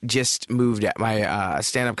friend just moved out. My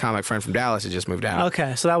stand-up comic friend from Dallas had just moved out.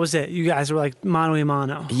 Okay, so that was it. You guys were like mano a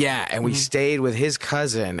mano. Yeah, and we stayed with his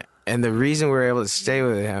cousin, and the reason we were able to stay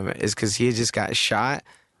with him is because he had just got shot.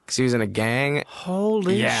 Because he was in a gang.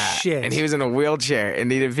 Holy shit. And he was in a wheelchair and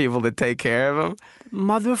needed people to take care of him.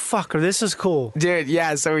 Motherfucker, this is cool. Dude,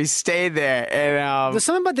 yeah, so we stayed there. And there's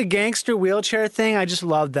something about the gangster wheelchair thing. I just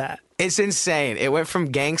love that. It's insane. It went from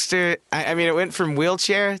gangster, it went from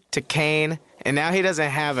wheelchair to cane. And now he doesn't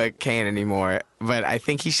have a cane anymore. But I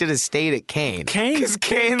think he should have stayed at cane. Cane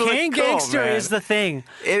gangster cool, is the thing.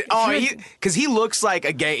 Because he looks like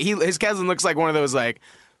a gang. His cousin looks like one of those, like,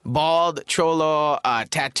 bald, cholo,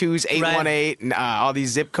 tattoos, 818, all these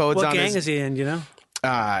zip codes on What gang his... is he in, you know?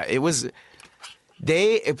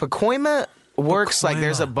 Pacoima works like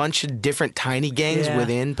there's a bunch of different tiny gangs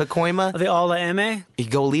within Pacoima. Are they all at MA?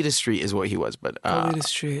 Goleta Street is what he was, but... Goleta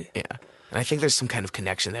Street. Yeah. And I think there's some kind of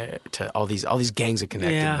connection there to all these gangs are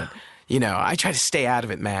connected. Yeah. But, you know, I try to stay out of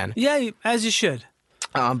it, man. Yeah, as you should.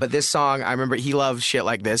 But this song, I remember he loved shit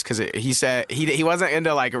like this because he said he wasn't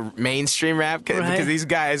into like mainstream rap because these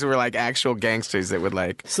guys were like actual gangsters that would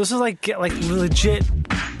like. So this is like legit.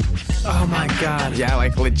 Oh my god. Yeah,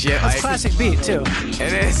 like legit. That's like, classic beat too.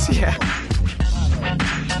 It is, yeah.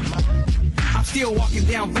 I'm still walking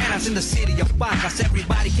down Venice in the city of Pacas.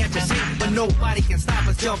 Everybody catches it, but nobody can stop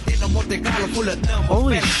us. Jumped in a Monte Carlo full of numbers.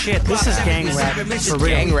 Holy shit, this is gang rap. For real.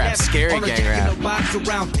 Gang rap, scary gang rap.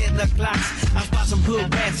 Around 10 o'clock. I spot some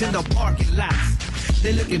hood rats in the parking lots.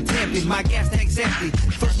 they looking tempting. My gas tank's empty.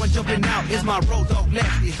 First one jumping out is my road dog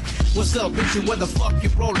Lefty. What's up, bitch? Where the fuck you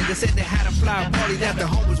rolling? They said they had a fly party that the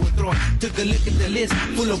homies were throwing. Took a look at the list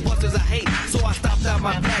full of busters I hate. So I stopped out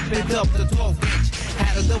my pack, picked up the 12-inch.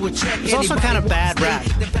 Had a double check. It's also kind of bad rap.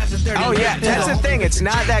 Oh yeah, that's the thing. It's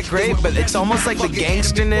not that great, but it's almost like the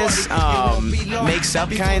gangsterness makes up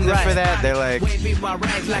kind of for that. They're like, where's my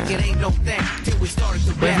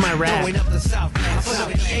rap?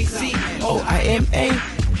 OIMA.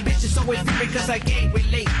 Bitches always do me cause I can't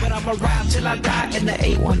relate, but I'ma ride till I die in the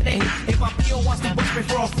 818. If my PO wants to bust me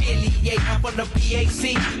for affiliate, I'm from the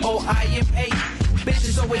PAC, OIMA.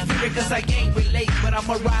 Bitches always do me cause I can't relate, but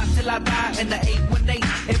I'ma ride till I die in the 818.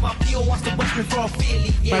 If my PO wants to bust me for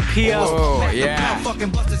affiliate, My PO. Oh, yeah. Fucking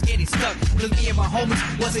busters getting stuck, cause me and my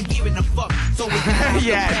homies wasn't giving a fuck. So we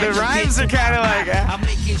Yeah, the rhymes are kind of like, I'm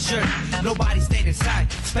making sure nobody stand inside.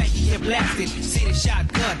 Spanky get blasted, see the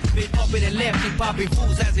shotgun. Been up in the left, keep popping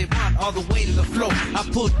fools as they run all the way to the floor. I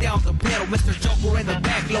put down the pedal, Mr. Joker in the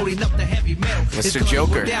back, loading up the heavy metal. Mr. It's gonna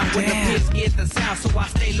Joker. go down when the pigs get the sound, so I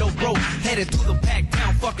stay low, bro. Headed to the pack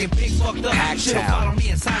town, fucking pig fucked up. Pack Should've town. followed me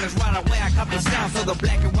in silence right away. I caught the sounds of the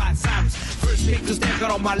black and white sirens. First pick to step,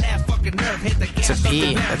 got on my last fucking nerve. Hit the gas. It's a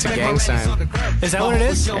P. That's a gang sign. Is that what it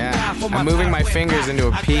is? Yeah. I'm moving my fingers into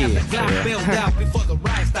a P. Before the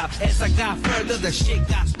ride stop. As I got further, the shit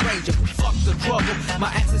got stranger. Fuck the trouble, my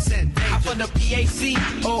ass is in danger. I'm from the PAC,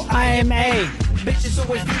 IMA. Bitches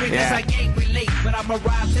always do me cause Yeah. I can't relate, but I'ma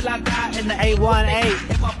ride till I die in the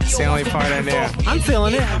 818. It's the only part I knew. I'm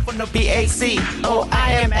feeling it. I'm from the PAC,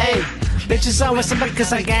 OIMA. Bitches always somebody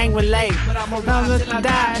cause I gang relate. I'm gonna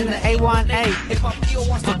die in the 818.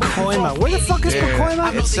 Pacoima. Where the fuck is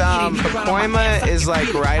Pacoima? It's Pacoima is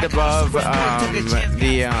like right above the do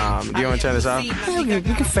you want to turn this off? You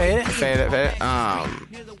can fade it. Fade it.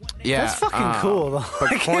 Yeah. That's fucking cool, though.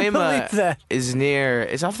 I can't believe that. Pacoima is near.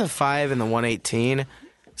 It's off the 5 and the 118.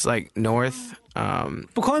 It's like north.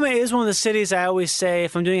 Pacoima is one of the cities I always say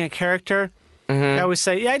if I'm doing a character. I always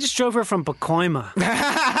say, yeah, I just drove here from Pacoima.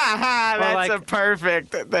 That's like a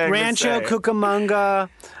perfect thing. Rancho to say. Cucamonga,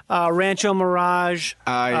 Rancho Mirage,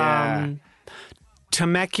 Oh yeah.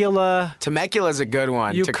 Temecula. Temecula's a good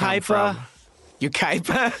one to come Yucaipa. from.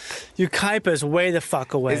 Yucaipa? Yucaipa is way the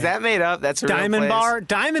fuck away. Is that made up? That's a Diamond real place? Bar?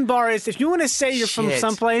 Diamond Bar is, if you want to say you're from Shit.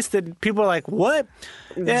 someplace that people are like, what?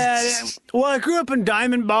 Yeah, well, I grew up in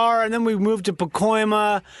Diamond Bar, and then we moved to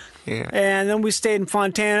Pacoima, Yeah. and then we stayed in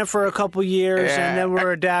Fontana for a couple years, Yeah. and then we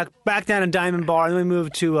were back down in Diamond Bar, and then we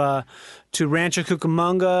moved to Rancho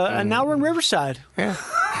Cucamonga, and now we're in Riverside. Yeah.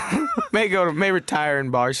 may retire in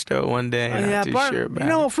Barstow one day. I'm not too sure about you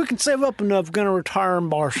know, it. if we can save up enough, we're gonna retire in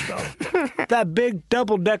Barstow. That big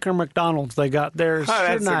double-decker McDonald's they got there is Oh, sure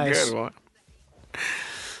that's nice. a good one.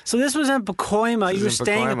 So this was in Pacoima. You were is in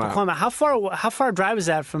staying in Pacoima. Pacoima. How far a drive is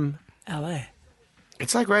that from L.A.?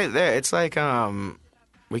 It's like right there. It's like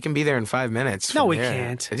we can be there in 5 minutes. No, from we here.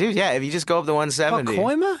 can't. Dude, yeah, if you just go up the 170.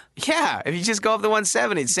 Pacoima? Yeah, if you just go up the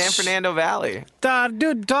 170, it's San Fernando Valley.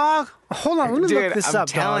 Dude, dog. Hold on, let me Dude, look this I'm up,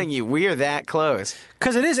 telling you, we are that close.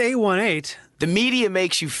 Because it is 818. The media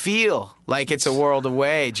makes you feel like it's a world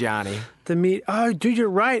away, Johnny. Oh, dude, you're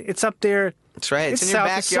right. It's up there. That's right. It's It's in your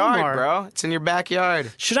south of backyard, Sylmar. bro. It's in your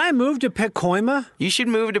backyard. Should I move to Pacoima? You should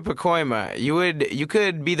move to Pacoima. You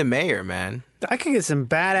could be the mayor, man. I could get some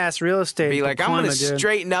badass real estate. Be in like, I'm Pacoima, going to dude.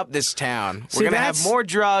 straighten up this town. See, We're going to have that's- more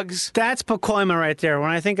drugs. That's Pacoima right there.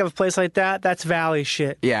 When I think of a place like that, that's Valley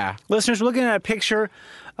shit. Yeah. Listeners, we're looking at a picture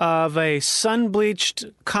of a sun-bleached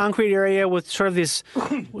concrete area with sort of this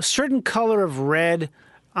certain color of red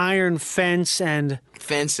iron fence and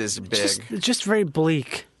Fence is big. just very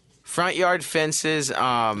bleak. Front yard fences.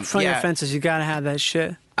 Front yeah, yard fences, you gotta have that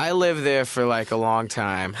shit. I lived there for like a long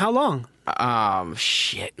time. How long?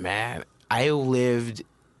 Shit, man. I lived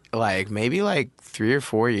like maybe like 3 or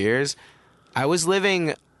 4 years. I was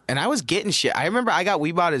living and I was getting shit. I remember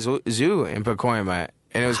we bought a zoo in Pacoima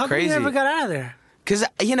and it was How come crazy. you never got out of there? Because,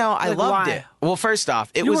 I Like, loved why? it. Well, first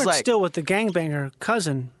off, it You was weren't like... still with the gangbanger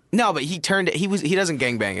cousin. No, but he doesn't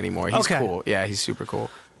gangbang anymore. He's Okay. cool. Yeah, he's super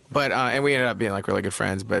cool. But, and we ended up being like really good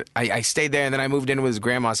friends. But I stayed there and then I moved in with his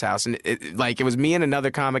grandma's house. And it was me and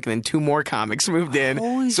another comic and then 2 more comics moved in.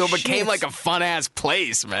 Holy so it became shit. like a fun ass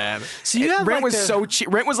place, man. So you have, rent like, was the- so cheap.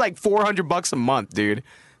 Rent was like $400 a month, dude.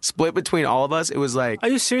 Split between all of us, it was like, Are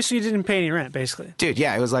you serious? You didn't pay any rent, basically? dude,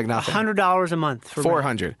 yeah, it was like nothing. $100 a month for rent.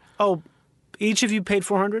 400. Oh, each of you paid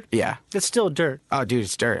 $400? Yeah. That's still dirt. Oh, dude,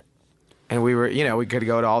 it's dirt. And we were, we could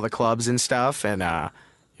go to all the clubs and stuff, and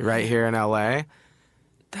right here in LA.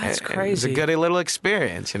 That's It was a crazy. good little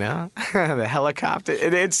experience, you know. The helicopter.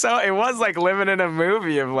 It was like living in a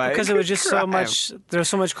movie of like Because it was just so crime. much. There was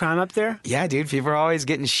so much crime up there. Yeah, dude. People are always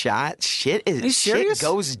getting shot. Shit serious?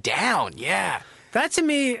 goes down. Yeah. That to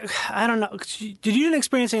me, I don't know. You didn't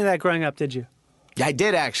experience any of that growing up, did you? Yeah, I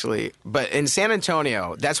did actually, but in San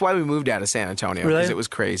Antonio, that's why we moved out of San Antonio because Really? it was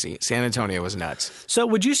crazy. San Antonio was nuts. So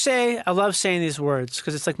would you say, I love saying these words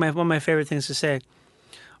because it's like one of my favorite things to say.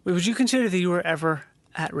 Would you consider that you were ever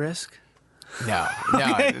at risk? No,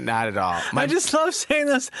 not at all. I just love saying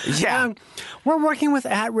this. Yeah. We're working with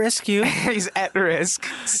at-risk youth. He's at risk.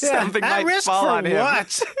 Something at might risk fall for on him.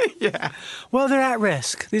 what? Yeah. Well, they're at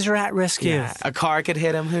risk. These are at-risk Yeah. youth. A car could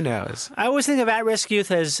hit him. Who knows? I always think of at-risk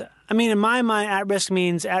youth as, I mean, in my mind, at-risk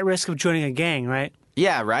means at risk of joining a gang, right?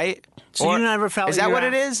 Yeah, right? So you never felt Is like that you're what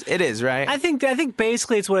at- it is? It is, right? I think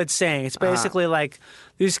basically it's what it's saying. It's basically like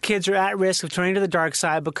these kids are at risk of turning to the dark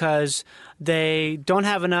side because they don't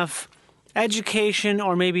have enough education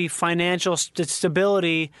or maybe financial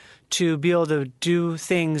stability to be able to do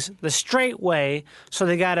things the straight way. So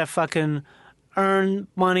they got to fucking earn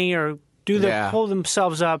money or pull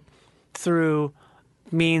themselves up through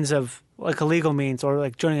means of like illegal means or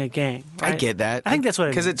like joining a gang. I right? get that. I think that's what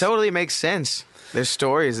it Because it means. totally makes sense. Their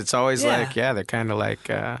stories, it's always Yeah. like, they're kind of like...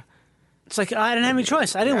 It's like I didn't have any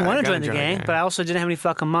choice. I didn't Yeah, want I to gotta join the join a gang, gang. but I also didn't have any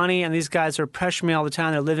fucking money, and these guys are pressuring me all the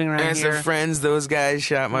time. They're living around As here. their friends, those guys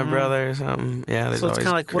shot my brother or something. Yeah, there's So it's always kind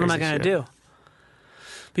of like, what am I crazy going to shit. do?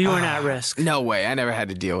 But you weren't at risk. No way. I never had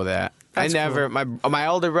to deal with that. That's I never... My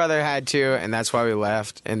older brother had to, and that's why we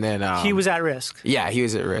left. And then... He was at risk. Yeah, he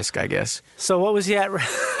was at risk, I guess. So what was he at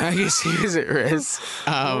risk? I guess he was at risk.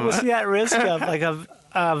 What was he at risk of? Like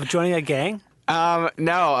of joining a gang? No,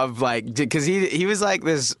 of like, because he was like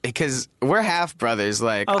this, because we're half brothers.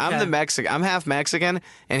 Like, Okay. I'm half Mexican,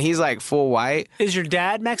 and he's like full white. Is your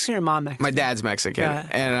dad Mexican or mom Mexican? My dad's Mexican, Yeah.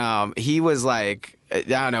 and he was like, I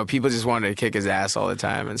don't know, people just wanted to kick his ass all the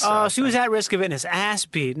time and stuff. Oh, so he was at risk of getting his ass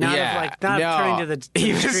beat, not of turning to the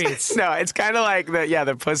He was- streets. No, it's kind of like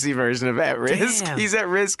the pussy version of at risk. Damn. He's at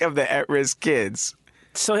risk of the at risk kids.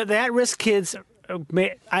 So the at-risk kids,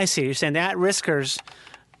 I see. You're saying the at-riskers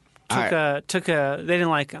they didn't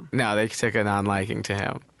like him. No, they took a non-liking to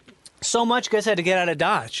him. So much, guys had to get out of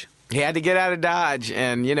Dodge. He had to get out of Dodge,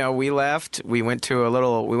 and we left. We went to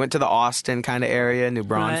the Austin kind of area, New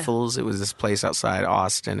Braunfels. It was this place outside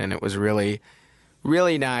Austin, and it was really,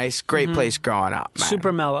 really nice. Great place growing up, man.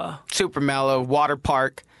 Super mellow. Water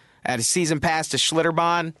park. Had a season pass to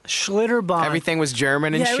Schlitterbahn. Schlitterbahn. Everything was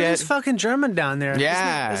German and yeah, shit. everything's fucking German down there.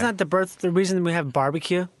 Yeah. Isn't that the reason we have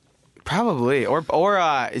barbecue? Probably, or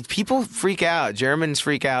people freak out. Germans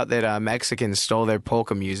freak out that Mexicans stole their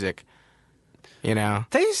polka music. You know,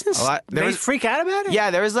 They was- freak out about it? Yeah,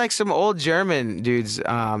 there was like some old German dudes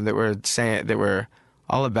that were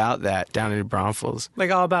all about that down in Braunfels.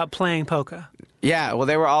 Like all about playing polka. Yeah, well,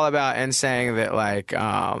 they were all about and saying that like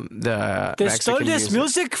the They Mexican stole this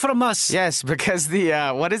music from us. Yes, because the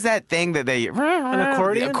what is that thing that they An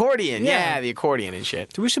accordion? The accordion, Yeah. yeah, the accordion and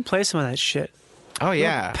shit. Dude, we should play some of that shit. Oh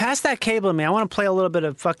yeah, Pass that cable to me. I want to play a little bit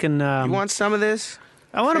of fucking... you want some of this?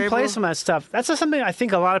 I want to play cable? some of that stuff. That's just something I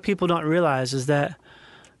think a lot of people don't realize is that...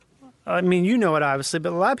 I mean, you know it obviously,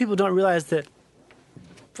 but a lot of people don't realize that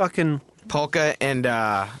fucking... Polka and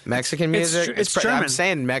Mexican music. It's German. I'm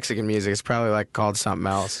saying Mexican music. It's probably like called something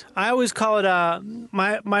else. I always call it...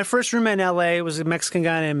 my first roommate in L.A. was a Mexican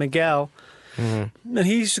guy named Miguel, and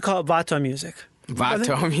he used to call it Vato music.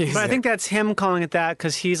 Vato music. But I think that's him calling it that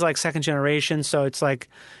because he's like second generation, so it's like...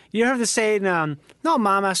 You ever heard the saying, no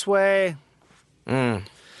mamas way...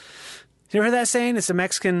 You ever heard that saying? It's a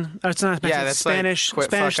Mexican... Or it's not Mexican, Yeah, that's Spanish, like quit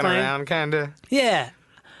Spanish fucking slang. around, kind of. Yeah.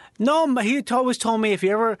 No, he always told me if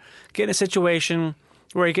you ever get in a situation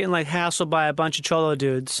where you're getting like hassled by a bunch of cholo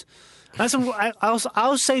dudes,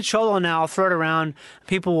 I'll say cholo now. I'll throw it around.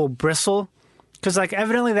 People will bristle because like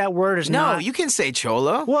evidently that word is No, not. you can say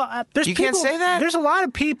cholo. Well, there's You can't people- say that? There's a lot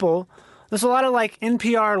of people. There's a lot of like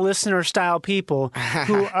NPR listener style people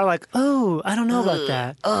who are like, oh, I don't know about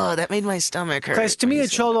that. Oh, that made my stomach hurt. Because to when me, you a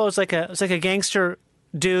said cholo is like a gangster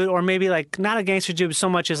dude, or maybe like not a gangster dude so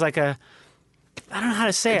much as like a, I don't know how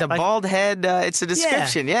to say the it. Like, bald head. It's a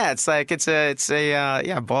description. Yeah, it's like it's a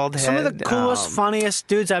bald head. some of the coolest, funniest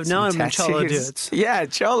dudes I've known have been cholo tattoos. dudes. Yeah,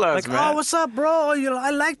 cholos, Like, man. oh, what's up, bro?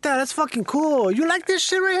 I like that. That's fucking cool. You like this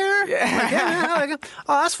shit right here? Yeah. Like, yeah, I like it.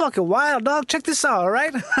 Oh, that's fucking wild, dog. Check this out, all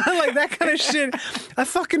right? Like that kind of shit.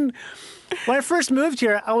 When I first moved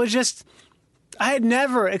here, I I had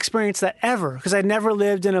never experienced that ever because I'd never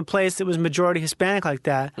lived in a place that was majority Hispanic like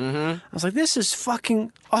that. Mm-hmm. I was like, this is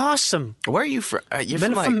fucking awesome. Where are you from? You're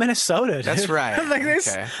from Minnesota. Dude. That's right. Like this,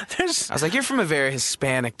 okay. There's, I was like, you're from a very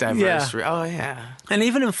Hispanic, diverse. Yeah. Oh, yeah. And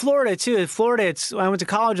even in Florida, too. In Florida, I went to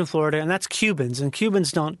college in Florida, and that's Cubans, and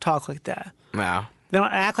Cubans don't talk like that. No. They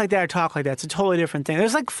don't act like that or talk like that. It's a totally different thing.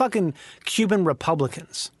 There's like fucking Cuban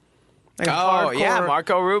Republicans. Like yeah,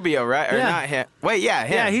 Marco Rubio, right? Or Yeah. not him. Wait, yeah,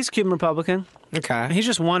 him. Yeah, he's Cuban Republican. Okay. And he's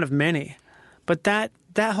just one of many. But that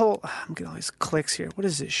whole... I'm getting all these clicks here. What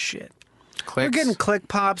is this shit? Clicks? We're getting click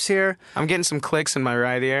pops here. I'm getting some clicks in my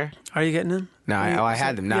right ear. Are you getting them? No, I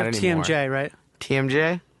had them, not you have anymore. TMJ, right?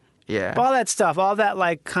 TMJ? Yeah. All that stuff, all that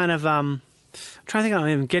like kind of... I'm trying to think what I'm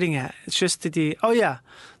even getting at. It's just the... Oh, yeah.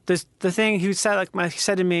 The thing he said, he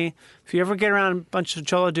said to me, if you ever get around a bunch of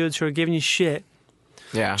Cholo dudes who are giving you shit,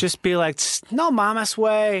 yeah. just be like, no mama's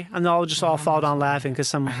way, and they'll just all fall down laughing because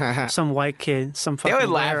some white kid, some fucking. They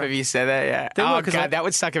would laugh if you said that. Yeah. They oh would, God, that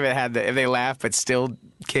would suck if they laughed but still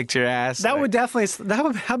kicked your ass. That would definitely.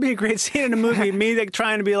 That'd be a great scene in a movie. Me like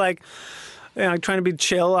trying to be like. Trying to be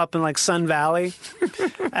chill up in like Sun Valley,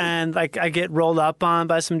 and like I get rolled up on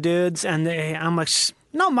by some dudes, and I'm like,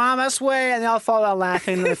 no mama's way, and they all fall out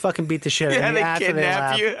laughing, and they fucking beat the shit out of me they after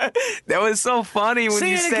kidnap they laugh. you. That was so funny when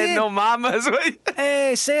you said again. no mama's way.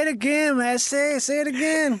 Hey, say it again, man. Say it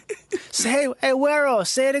again. Hey, Güero,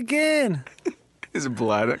 say it again. His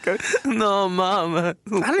blood. Okay. No mama.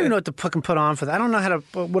 I don't even know what to fucking put on for that. I don't know how to.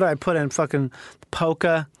 What do I put in? Fucking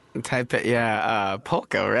polka. Type it, yeah,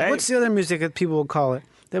 polka, right? What's the other music that people would call it?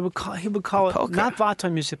 He would call it polka. not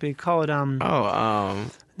Vato music, but he'd call it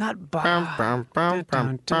not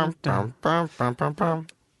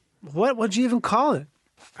What'd you even call it?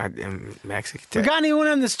 I'm Mexican. We got anyone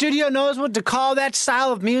in the studio knows what to call that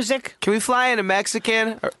style of music? Can we fly into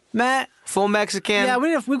Mexican? Matt? Full Mexican? Yeah,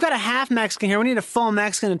 we've got a half Mexican here. We need a full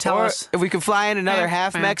Mexican to tell us. If we could fly in another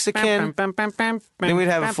half Mexican, then we'd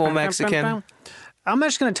have a full Mexican. I'm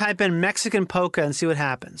just going to type in Mexican polka and see what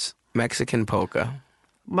happens. Mexican polka.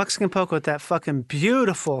 Mexican polka with that fucking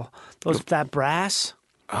beautiful, that brass.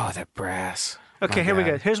 Oh, that brass. Okay, here we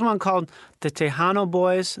go. Here's one called the Tejano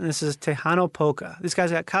Boys, and this is Tejano Polka. These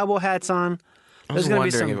guys got cowboy hats on. There's going to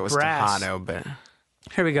be some if it was brass. Tejano, but...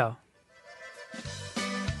 Here we go.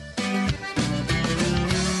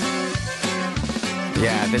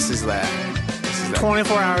 Yeah, this is that.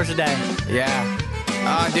 24 hours a day. Yeah.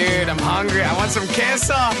 Oh, dude, I'm hungry. I want some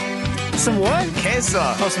queso. Some what? Queso.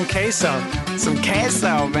 Oh, some queso. Some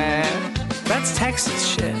queso, man. That's Texas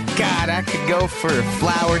shit. God, I could go for a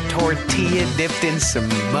flour tortilla dipped in some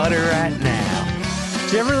butter right now.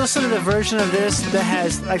 Do you ever listen to the version of this that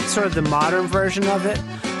has, like, sort of the modern version of it,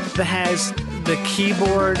 that has the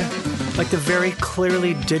keyboard, like the very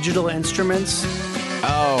clearly digital instruments?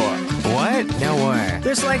 Oh, what? No way.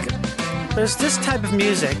 There's this type of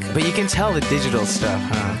music. But you can tell the digital stuff,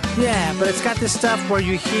 huh? Yeah, but it's got this stuff where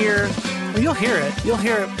you hear, well, you'll hear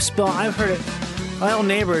it spill. I've heard it. My old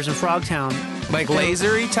neighbors in Frogtown. Like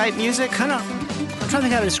lasery type music? Kind of. I'm trying to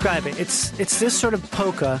think how to describe it. It's this sort of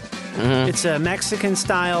polka. Mm-hmm. It's a Mexican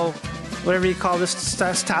style, whatever you call this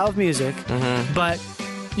style of music. Mm-hmm. But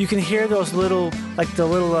you can hear those little, like they'll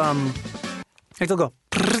go.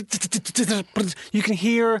 You can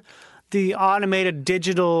hear the automated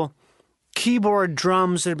digital keyboard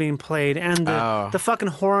drums that are being played, and the fucking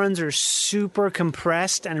horns are super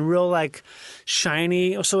compressed and real like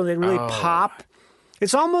shiny, so they really pop.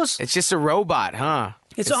 It's just a robot, huh?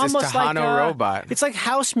 It's almost Tejano like robot. It's like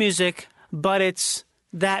house music, but it's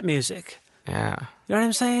that music. Yeah. You know what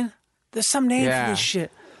I'm saying? There's some name for this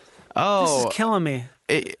shit. Oh, this is killing me.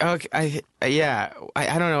 I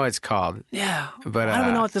don't know what it's called. Yeah, but I don't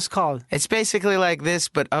even know what this is called. It's basically like this,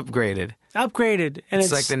 but upgraded. Upgraded, and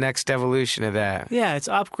it's like the next evolution of that. Yeah, it's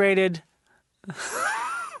upgraded.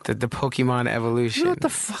 the Pokemon evolution. You know what the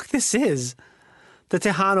fuck this is? The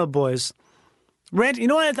Tejano Boys. You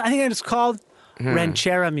know what I think it's called?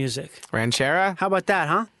 Ranchera music. Ranchera? How about that,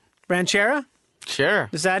 huh? Ranchera? Sure.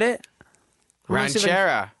 Is that it?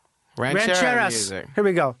 Ranchera. Ranchera music. Here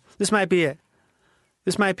we go. This might be it.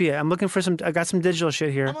 I'm looking for some. I got some digital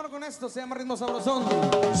shit here. El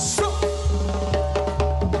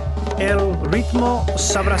ritmo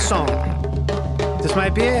sabrosón. This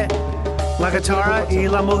might be it. La guitarra y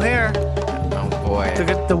la mujer. Oh boy.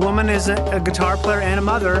 The woman is a guitar player and a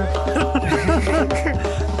mother.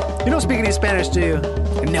 You don't speak any Spanish, do you?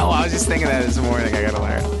 No, I was just thinking that this morning. I gotta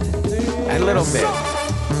learn. A little bit.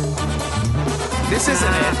 This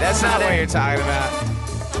isn't it. That's not what you're talking about.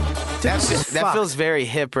 That feels very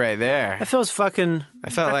hip right there. That feels fucking. I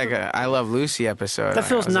felt like a I Love Lucy episode. That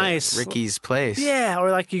feels I was at nice. Ricky's place. Yeah,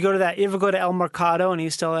 or like you ever go to El Mercado in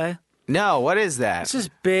East LA? No, what is that? It's this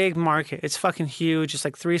big market. It's fucking huge. It's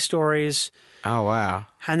like 3 stories. Oh, wow.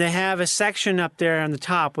 And they have a section up there on the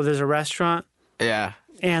top where there's a restaurant. Yeah.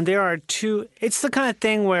 And there are 2. It's the kind of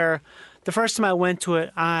thing where the first time I went to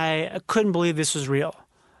it, I couldn't believe this was real.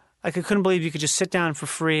 Like, I couldn't believe you could just sit down for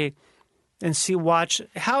free and watch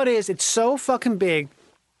how it is. It's so fucking big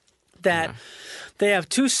that they have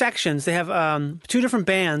 2 sections. They have 2 different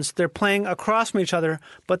bands. They're playing across from each other,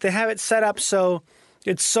 but they have it set up so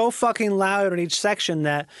it's so fucking loud in each section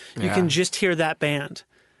that you can just hear that band.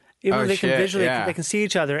 Even though they can visually, they can see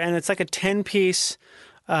each other. And it's like a 10-piece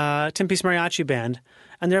mariachi band.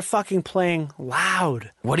 And they're fucking playing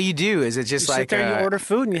loud. What do you do? Is it just you like sit there and you order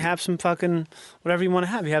food and you have some fucking whatever you want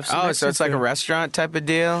to have. You have some. Oh, so it's like a restaurant type of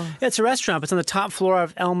deal? Yeah, it's a restaurant. But it's on the top floor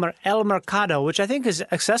of El Mercado, which I think is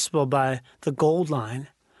accessible by the Gold Line.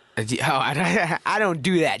 Oh, I don't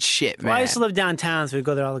do that shit, man. Well, I used to live downtown, so we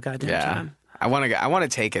go there all the goddamn time. I want to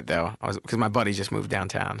take it though, because my buddy just moved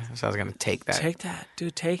downtown, so I was gonna take that. Take that,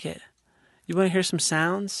 dude. Take it. You want to hear some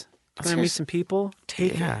sounds? You want to meet some people?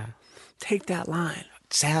 Take it. Take that line.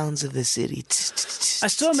 Sounds of the city. I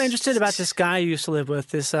still am interested about this guy you used to live with,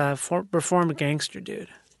 this reformed gangster dude.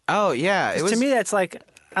 Oh yeah, to me that's like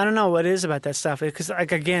I don't know what it is about that stuff because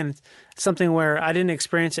like again, it's something where I didn't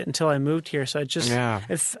experience it until I moved here. So it just I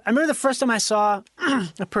remember the first time I saw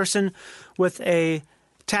a person with a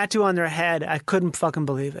tattoo on their head, I couldn't fucking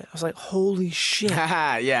believe it. I was like, holy shit.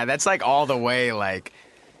 Yeah, that's like all the way like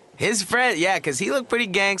his friend. Yeah, because he looked pretty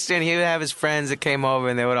gangster, and he would have his friends that came over,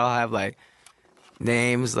 and they would all have like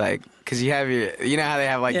names like because you know how they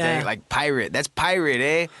have like like pirate. That's pirate,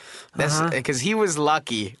 eh? That's because he was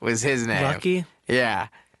Lucky was his name. Lucky. Yeah.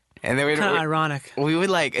 And then kind of ironic. We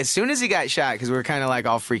would like as soon as he got shot because we were kind of like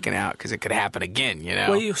all freaking out because it could happen again, you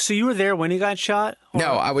know. Wait, so you were there when he got shot?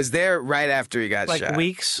 No, I was there right after he got shot. Like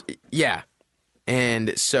weeks? Yeah.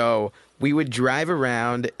 And so we would drive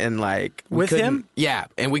around and like with him? Yeah,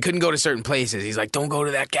 and we couldn't go to certain places. He's like, "Don't go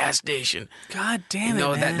to that gas station." God damn it!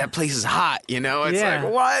 No, man. that place is hot. You know, it's like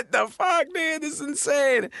what the fuck, man? This is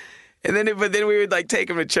insane. And then, but then we would like take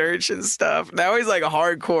him to church and stuff. Now he's like a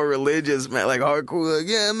hardcore religious man, like hardcore, like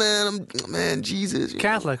yeah, man, Jesus.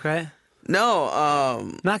 Catholic, right?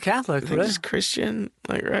 No, not Catholic, right? Just Christian,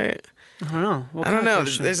 like right. I don't know. I don't know.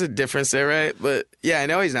 There's a difference there, right? But yeah, I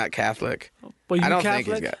know he's not Catholic. Well, you I don't Catholic?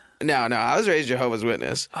 think he's got. No, I was raised Jehovah's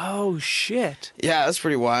Witness. Oh shit! Yeah, that's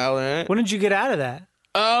pretty wild, right? When did you get out of that?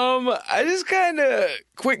 I just kind of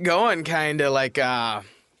quit going, kind of like. But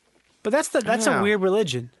that's a weird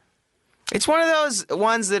religion. It's one of those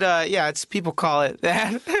ones that, it's people call it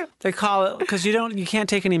that. They call it because you can't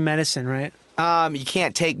take any medicine, right? You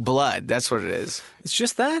can't take blood. That's what it is. It's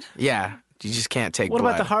just that. Yeah, you just can't take. What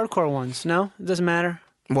blood. about the hardcore ones? No, it doesn't matter.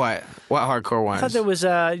 What hardcore ones? I thought there was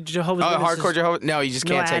Jehovah's Witnesses. Hardcore Jehovah's. No, you just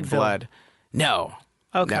can't take blood. No.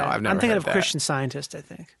 Okay. No, I've never I'm thinking heard of that. Christian Scientist, I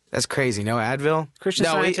think. That's crazy. No Advil? Christian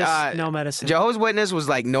Scientist, no medicine. Jehovah's Witness was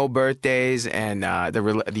like no birthdays and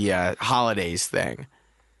the holidays thing.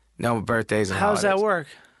 No birthdays and holidays. How does that work?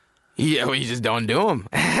 Yeah, well, you just don't do them.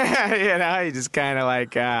 You know, you just kind of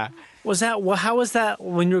like... How was that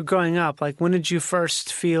when you were growing up? Like, when did you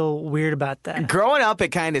first feel weird about that? Growing up, it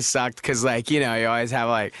kind of sucked because, like, you know, you always have,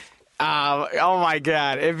 like... oh, my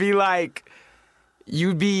God. It'd be like...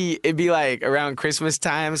 It'd be like around Christmas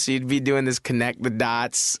time, so you'd be doing this connect the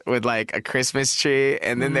dots with like a Christmas tree,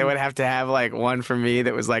 and then they would have to have like one for me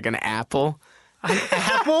that was like an apple. An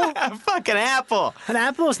apple? A fucking apple. An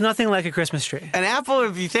apple is nothing like a Christmas tree. An apple,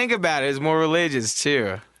 if you think about it, is more religious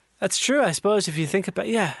too. That's true, I suppose, if you think about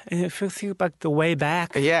and if you think about the way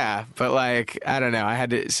back. Yeah, but like I don't know, I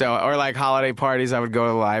had to or like holiday parties, I would go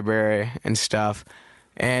to the library and stuff,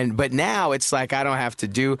 but now it's like I don't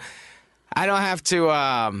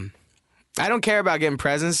care about getting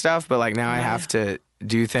present stuff, but like now I have to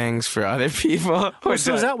do things for other people.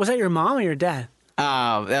 So was that your mom or your dad?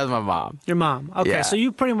 That was my mom. Your mom. Okay, yeah. So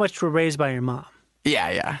you pretty much were raised by your mom.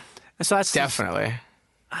 Yeah. And so that's definitely.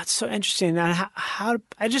 That's so interesting. Now, how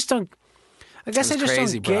I just don't. I guess I just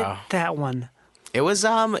crazy, don't get that one. It was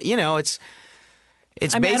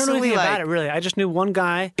it's I mean, basically I don't know anything like, about it really. I just knew one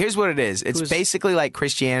guy. Here's what it is. It's basically like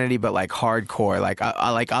Christianity, but like hardcore,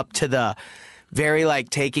 like up to the very like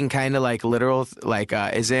taking kind of like literal, like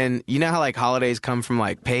as in you know how like holidays come from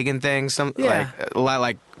like pagan things, like a lot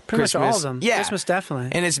like pretty Christmas. much all of them. Yeah, Christmas definitely.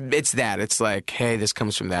 And it's that. It's like hey, this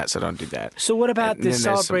comes from that, so don't do that. So what about the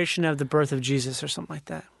celebration of the birth of Jesus or something like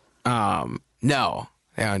that? No,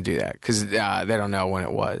 they don't do that because they don't know when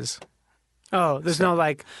it was. Oh, there's no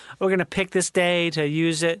like, we're going to pick this day to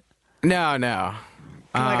use it. No.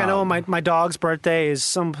 Like I know my dog's birthday is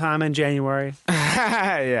sometime in January.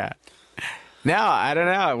 Yeah. No, I don't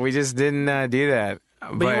know. We just didn't do that.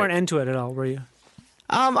 But you weren't into it at all, were you?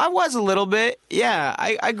 I was a little bit. Yeah,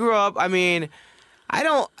 I grew up. I mean,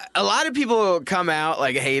 a lot of people come out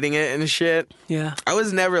like hating it and shit. Yeah. I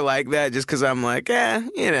was never like that just because I'm like,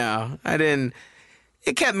 it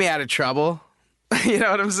kept me out of trouble. You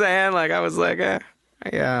know what I'm saying? Like, I was like,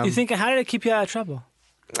 yeah. You think, how did it keep you out of trouble?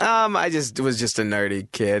 I was just a nerdy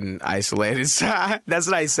kid and isolated. So that's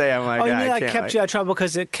what I say. I'm like, Oh, you mean I like can't, kept you out of trouble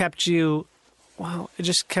because it kept you, it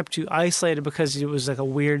just kept you isolated because it was like a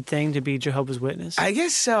weird thing to be Jehovah's Witness? I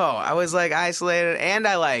guess so. I was like isolated, and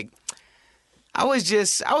I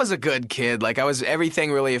was a good kid. Like, I was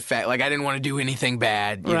everything really like I didn't want to do anything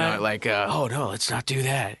bad. You know, like, oh no, let's not do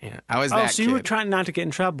that. You know, I was that so kid. You were trying not to get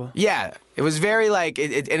in trouble. Yeah. It was very like, and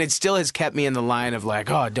it still has kept me in the line of like,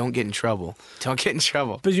 oh, don't get in trouble. Don't get in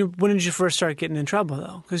trouble. But when did you first start getting in trouble,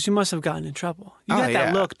 though? Because you must have gotten in trouble. You got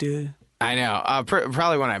that look, dude. I know.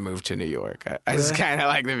 Probably when I moved to New York. I was kind of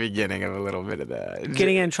like the beginning of a little bit of that.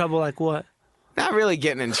 Getting in trouble like what? Not really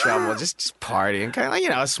getting in trouble, just partying. Kind of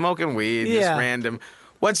like, smoking weed, just random.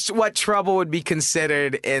 What trouble would be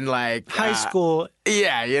considered in like... high school.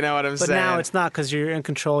 Yeah, you know what I'm saying? But now it's not because you're in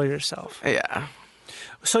control of yourself. Yeah.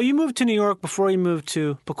 So you moved to New York before you moved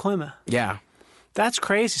to Pacoima. Yeah. That's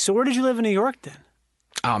crazy. So where did you live in New York then?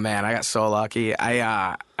 Oh, man, I got so lucky.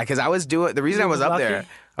 Because I was doing... The reason I was up there,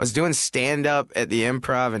 I was doing stand-up at the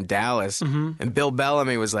Improv in Dallas, and Bill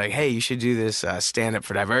Bellamy was like, hey, you should do this stand-up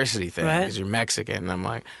for diversity thing because you're Mexican. And I'm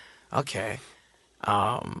like, okay.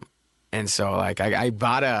 And so, like, I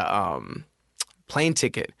bought a plane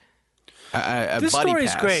ticket. This story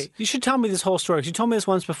is great. You should tell me this whole story. 'Cause you told me this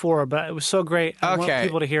once before, but it was so great. I want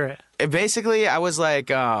people to hear it. Basically, I was like,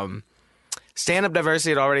 stand-up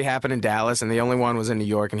diversity had already happened in Dallas, and the only one was in New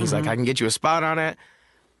York. And he's like, I can get you a spot on it.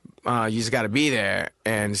 You just got to be there.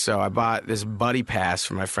 And so I bought this buddy pass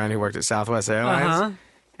from my friend who worked at Southwest Airlines.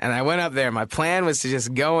 And I went up there. My plan was to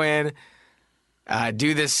just go in,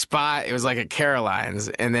 do this spot. It was like at Caroline's,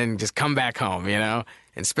 and then just come back home, and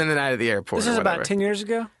spend the night at the airport. This is about 10 years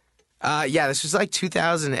ago? Yeah, this was like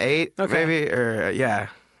 2008, maybe, or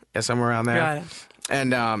somewhere around there. Got it.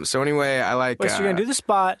 And so anyway, I like... Wait, so you're going to do the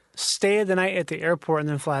spot, stay the night at the airport, and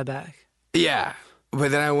then fly back? Yeah.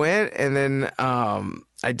 But then I went, and then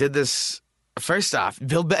I did this... First off,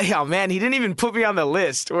 oh man, he didn't even put me on the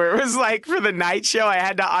list where it was like for the night show, I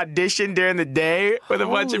had to audition during the day with a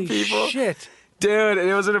bunch of people. Holy shit. Dude,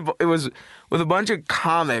 it was with a bunch of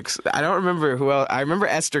comics. I don't remember who else. I remember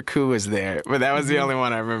Esther Koo was there, but that was the only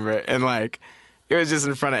one I remember. And like, it was just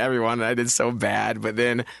in front of everyone, and I did so bad. But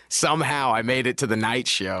then somehow I made it to the night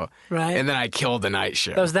show, right? And then I killed the night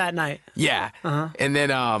show. That was that night. Yeah. And then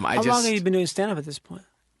How long have you been doing stand-up at this point?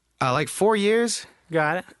 Like 4 years.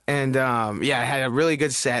 Got it. And I had a really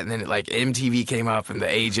good set, and then like MTV came up, and the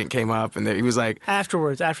agent came up, and he was like,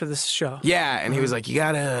 after this show. Yeah, and he was like, you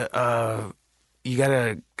gotta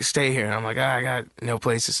stay here. And I'm like, I got no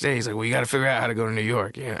place to stay. He's like, well, you gotta figure out how to go to New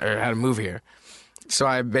York, or how to move here. So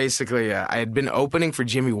I basically, I had been opening for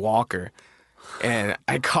Jimmy Walker, and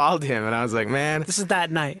I called him, and I was like, man. This is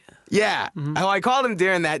that night. Yeah. I called him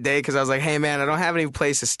during that day because I was like, hey, man, I don't have any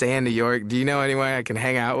place to stay in New York. Do you know anyone I can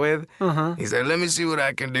hang out with? He said, let me see what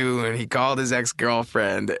I can do. And he called his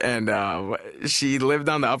ex-girlfriend, and she lived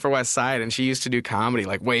on the Upper West Side, and she used to do comedy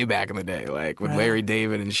like way back in the day, like with Larry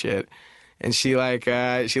David and shit. And she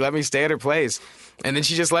she let me stay at her place. And then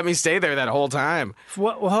she just let me stay there that whole time.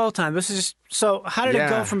 What whole time? This is just, so how did it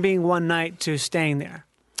go from being one night to staying there?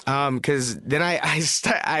 Because then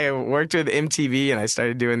I worked with MTV, and I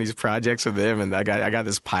started doing these projects with them, and I got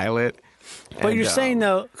this pilot. But you're saying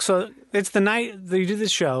though, so it's the night that you do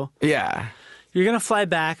this show. Yeah. You're gonna fly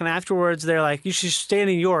back, and afterwards they're like, you should stay in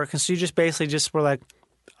New York, and so you just basically were like,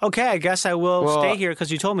 okay, I guess I will stay here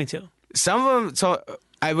because you told me to. Some of them. So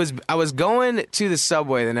I was going to the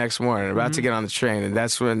subway the next morning, about to get on the train, and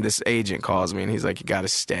that's when this agent calls me, and he's like, you got to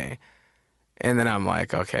stay. And then I'm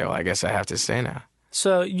like, okay, well, I guess I have to stay now.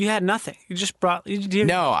 So you had nothing. You just brought... No,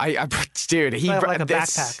 dude, he brought like a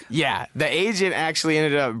backpack. Yeah, the agent actually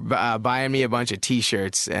ended up buying me a bunch of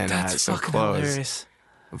T-shirts and some clothes. Hilarious.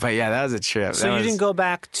 But yeah, that was a trip. So you didn't go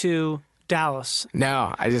back to Dallas?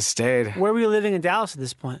 No, I just stayed. Where were you living in Dallas at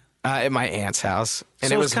this point? At my aunt's house, and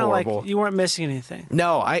so it was horrible. Like you weren't missing anything.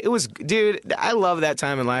 No, dude, I love that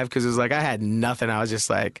time in life because it was like I had nothing. I was just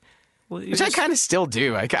like... Which I kind of still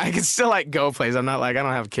do. I can still like go places. I'm not like, I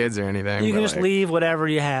don't have kids or anything. You can just leave whatever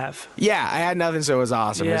you have. Yeah, I had nothing, so it was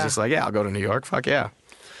awesome. It was just like, yeah, I'll go to New York. Fuck yeah.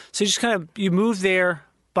 So you just you moved there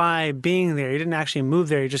by being there. You didn't actually move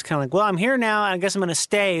there. You're just kind of like, well, I'm here now. I guess I'm going to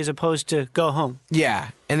stay as opposed to go home. Yeah,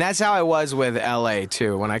 and that's how I was with LA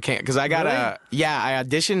too when I came, because I got I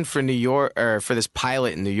auditioned for New York, or for this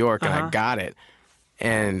pilot in New York, and I got it,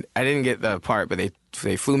 and I didn't get the part, but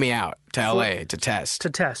they flew me out to LA to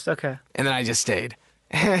test. Okay. And then I just stayed.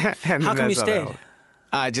 How come you stayed?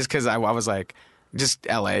 Just because I was like, just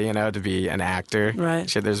LA, to be an actor. Right.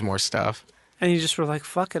 Shit, there's more stuff. And you just were like,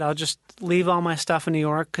 fuck it, I'll just leave all my stuff in New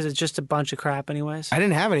York because it's just a bunch of crap anyways. I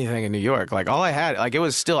didn't have anything in New York. Like, all I had, like, it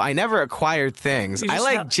was still, I never acquired things.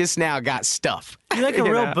 I, just now got stuff. You're like a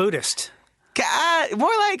real Buddhist.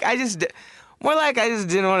 More like I just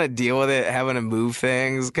didn't want to deal with it, having to move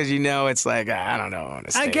things, because, it's like, I don't know.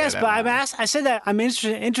 I guess, but I said that I'm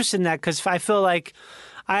interested in that because I feel like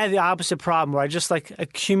I have the opposite problem where I just, like,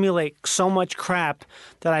 accumulate so much crap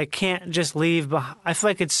that I can't just leave behind. I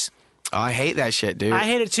feel like it's... Oh, I hate that shit, dude. I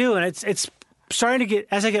hate it too, and it's starting to get,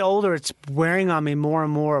 as I get older, it's wearing on me more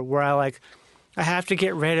and more, where I have to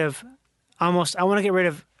get rid of I want to get rid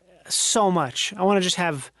of so much. I want to just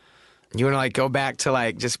have... You want to, like, go back to,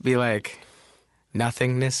 like, just be, like,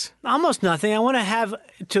 nothingness? Almost nothing. I want to have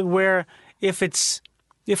to where if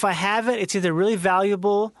I have it, it's either really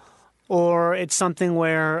valuable or it's something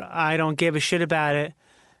where I don't give a shit about it.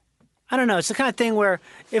 I don't know. It's the kind of thing where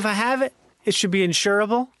if I have it, it should be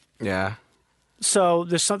insurable. Yeah. So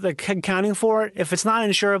there's something accounting for it. If it's not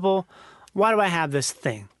insurable, why do I have this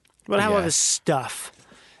thing? Why do I have all this stuff?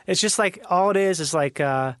 It's just like, all it is like...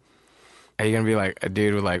 Are you going to be like a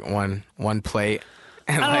dude with like one plate?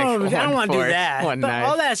 And I don't want to do that. One but knife.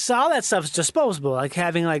 all that stuff is disposable. Like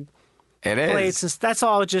having like it plates, is. And that's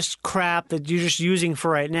all just crap that you're just using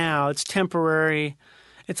for right now. It's temporary.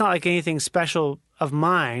 It's not like anything special of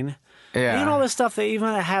mine. Yeah. And all this stuff that even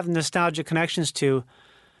I have nostalgic connections to,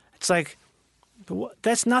 it's like,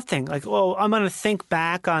 that's nothing. Like, oh, I'm going to think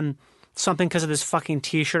back on something because of this fucking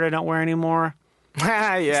T-shirt I don't wear anymore.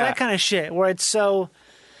 Yeah. It's that kind of shit where it's so...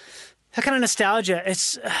 That kind of nostalgia,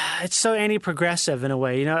 it's so anti-progressive in a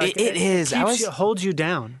way, It is. It holds you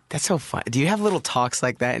down. That's so fun. Do you have little talks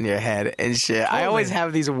like that in your head and shit? Totally. I always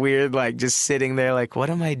have these weird, like, just sitting there, like, what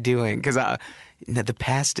am I doing? Because the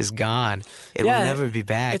past is gone. It will never be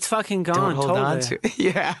back. It's fucking gone. Don't hold on to it.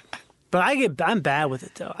 Yeah. But I'm bad with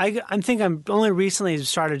it though. I think I'm only recently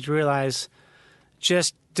started to realize,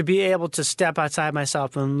 just to be able to step outside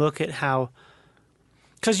myself and look at how.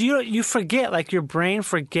 Because you forget, like your brain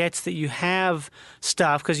forgets that you have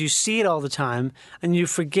stuff because you see it all the time, and you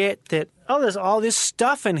forget that, there's all this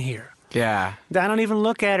stuff in here. Yeah. That I don't even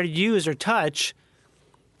look at or use or touch,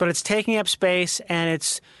 but it's taking up space, and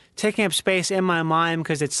it's taking up space in my mind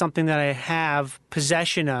because it's something that I have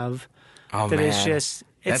possession of. Oh, that man. It's just...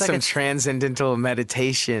 It's That's like some transcendental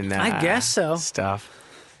meditation I guess so. Stuff.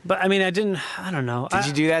 But, I mean, I don't know. Did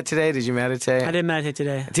you do that today? Did you meditate? I did meditate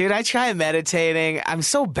today. Dude, I tried meditating. I'm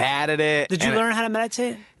so bad at it. Did you learn how to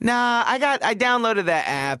meditate? Nah, I downloaded that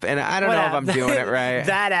app, and I don't know if I'm doing it right.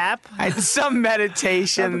 That app? Some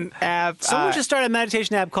meditation app. Someone just started a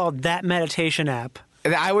meditation app called That Meditation App.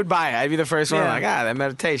 I would buy it. I'd be the first one. Yeah. Like, that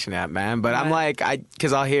meditation app, man. But I'm like,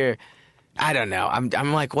 because I'll hear... I don't know.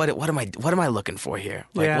 I'm like, what am I looking for here?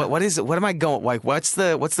 Like, what is it? What am I going? Like, what's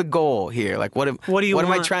the goal here? Like, what am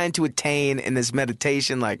I trying to attain in this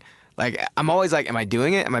meditation? Like I'm always like, am I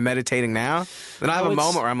doing it? Am I meditating now? Then I have a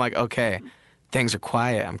moment where I'm like, okay, things are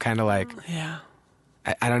quiet. I'm kind of like,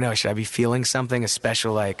 I don't know. Should I be feeling something, a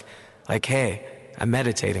special like, hey, I'm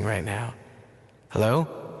meditating right now. Hello?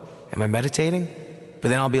 Am I meditating? But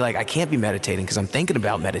then I'll be like, I can't be meditating because I'm thinking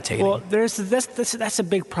about meditating. Well, that's a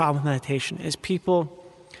big problem with meditation is people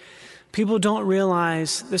don't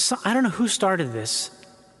realize I don't know who started this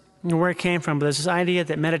and where it came from, but there's this idea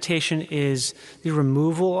that meditation is the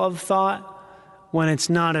removal of thought when it's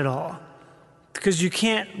not at all. Because you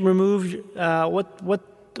can't remove what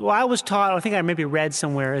I was taught, I think I maybe read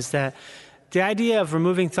somewhere, is that the idea of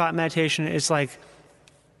removing thought meditation is like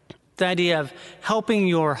the idea of helping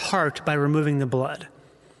your heart by removing the blood.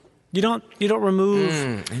 You don't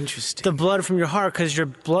remove the blood from your heart because your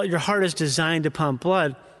heart is designed to pump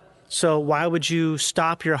blood. So why would you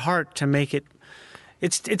stop your heart to make it?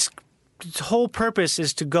 Its whole purpose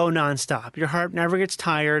is to go nonstop. Your heart never gets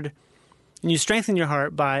tired, and you strengthen your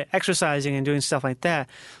heart by exercising and doing stuff like that.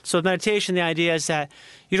 So with meditation, the idea is that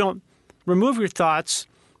you don't remove your thoughts.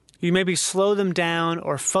 You maybe slow them down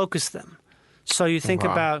or focus them. So you think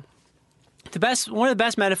about one of the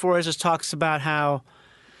best metaphors is talks about how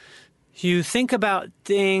you think about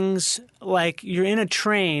things like you're in a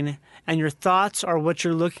train and your thoughts are what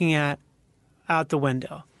you're looking at out the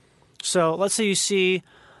window. So let's say you see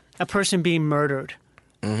a person being murdered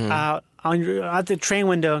out the train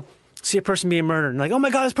window, see a person being murdered. And like, oh my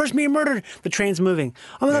God, this person being murdered. The train's moving.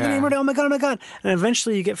 Oh my God, they're being murdered. Oh my God, oh my God. And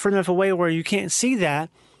eventually you get further enough away where you can't see that.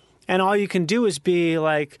 And all you can do is be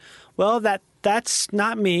like, well, that's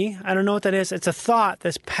not me. I don't know what that is. It's a thought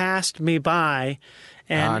that's passed me by.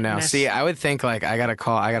 And, oh, no. See, I would think, like, I got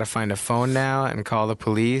to find a phone now and call the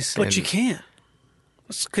police. But you can't.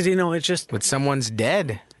 Because, it's just... But someone's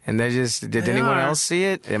dead. And did anyone else see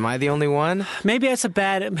it? Am I the only one? Maybe that's a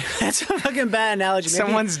fucking bad analogy. Maybe,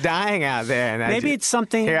 someone's dying out there. And it's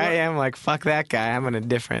something... Here I am, like, fuck that guy. I'm in a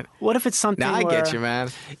different... What if it's something Now I get you, man.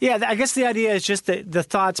 Yeah, I guess the idea is just that the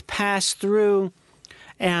thoughts pass through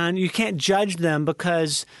and you can't judge them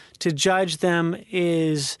because to judge them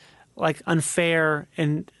is, like, unfair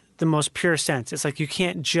in the most pure sense. It's like you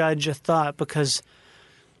can't judge a thought because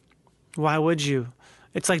why would you?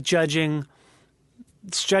 It's like judging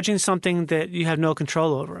something that you have no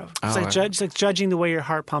control over. It's like judging the way your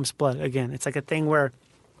heart pumps blood. Again, it's like a thing where...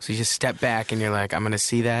 So you just step back and you're like, I'm going to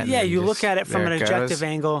see that? Yeah, you look at it from an objective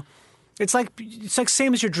angle. It's like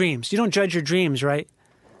same as your dreams. You don't judge your dreams, right?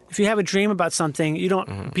 If you have a dream about something, you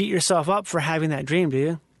don't beat yourself up for having that dream, do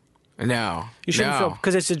you? No. You shouldn't feel...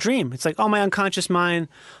 Because it's a dream. It's like, oh, my unconscious mind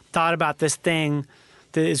thought about this thing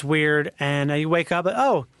that is weird, and you wake up,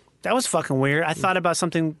 oh... That was fucking weird. I thought about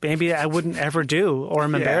something maybe I wouldn't ever do or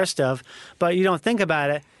I'm embarrassed of, but you don't think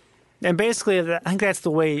about it. And basically, I think that's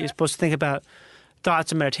the way you're supposed to think about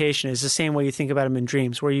thoughts and meditation is the same way you think about them in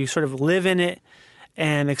dreams, where you sort of live in it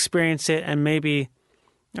and experience it and maybe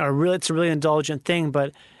it's a really indulgent thing,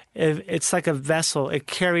 but it's like a vessel. It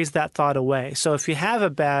carries that thought away. So if you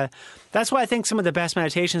have that's why I think some of the best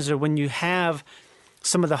meditations are when you have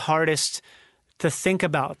some of the hardest to think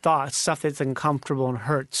about thoughts, stuff that's uncomfortable and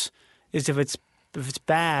hurts, is if it's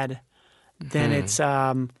bad, then it's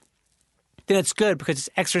good because it's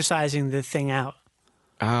exercising the thing out.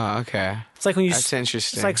 Oh, okay. It's like when you. That's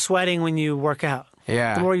interesting. It's like sweating when you work out.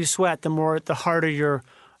 Yeah. The more you sweat, the harder you're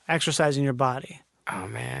exercising your body. Oh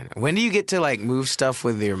man, when do you get to like move stuff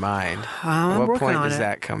with your mind? What point does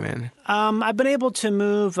that come in? I've been able to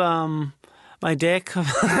move my dick.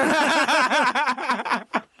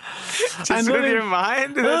 Just with your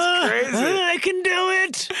mind? That's crazy. I can do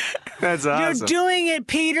it. That's awesome. You're doing it,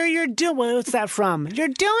 Peter. What's that from? You're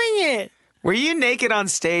doing it. Were you naked on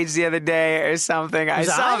stage the other day or something? I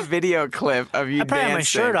saw a video clip of you dancing. I had my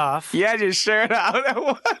shirt off. You had your shirt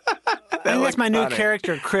out. That's my new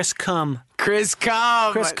character, Chris Cum. Chris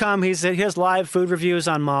Cum. Chris Cum. He has live food reviews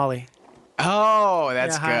on Molly. Oh,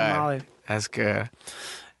 that's good. Hi, Molly. That's good.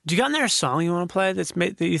 Do you got another song you want to play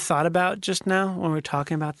that you thought about just now when we were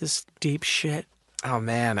talking about this deep shit? Oh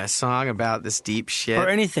man, a song about this deep shit, or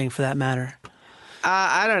anything for that matter.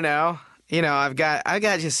 I don't know. I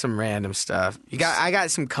got just some random stuff. I got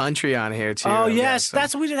some country on here too. Oh yes,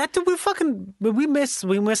 we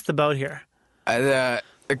missed the boat here. The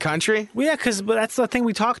country? Well, yeah, because that's the thing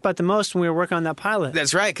we talked about the most when we were working on that pilot.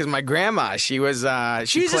 That's right, because my grandma, she was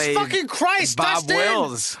she Jesus played fucking Christ, Bob Dustin!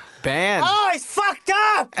 Wills band. Oh, I fucked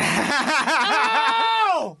up!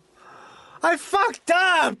 Oh! I fucked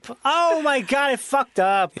up! Oh my God, I fucked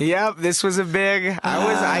up. Yep, this was a big...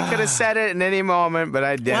 I could have said it in any moment, but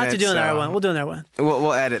I didn't. We'll have to do another one. We'll do another one.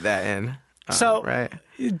 We'll edit that in. Right.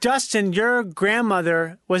 Dustin, your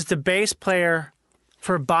grandmother was the bass player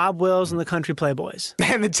for Bob Wills and the Country Playboys.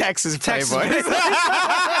 And the Texas Playboys.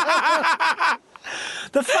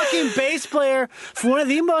 The fucking bass player for one of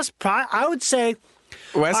the most, I would say...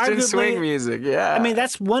 Western swing music, yeah. I mean,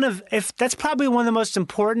 that's probably one of the most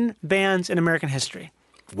important bands in American history.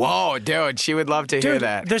 Whoa, dude, she would love to hear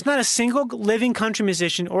that. There's not a single living country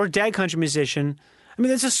musician or dead country musician. I mean,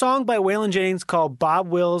 there's a song by Waylon Jennings called "Bob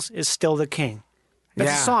Wills is Still the King."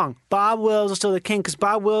 That's a song. Bob Wills is still the king because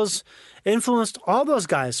Bob Wills influenced all those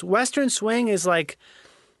guys. Western swing is like,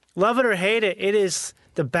 love it or hate it, it is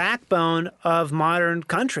the backbone of modern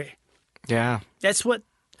country. Yeah. That's what...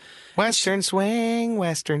 Western swing.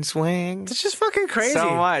 It's just fucking crazy.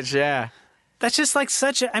 So much, yeah. That's just like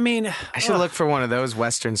such a... I mean... I should look for one of those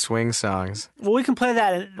Western swing songs. Well, we can play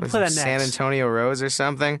that. Play that next. San Antonio Rose or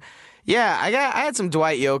something. Yeah, I had some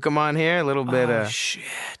Dwight Yoakam on here. A little bit of...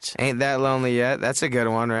 shit. Ain't That Lonely Yet. That's a good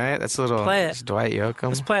one, right? That's a little... Play it. Dwight Yoakam.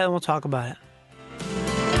 Let's play it and we'll talk about it.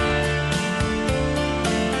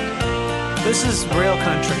 This is real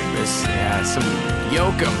country. Some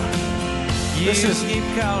Yoakam. This is... keep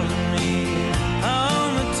calling me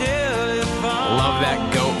on the telephone. Love that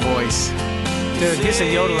goat voice. Dude, he's a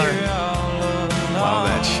yodeler. Love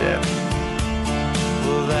that shit.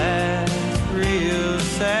 Well, that's real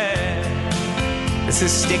sad. This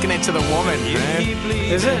is sticking it to the woman, man.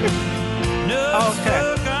 Is it? No okay.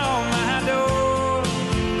 stuck on my door.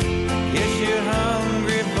 Guess you're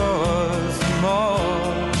hungry for some more.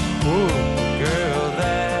 Girl,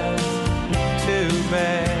 that's too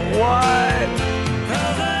bad. What?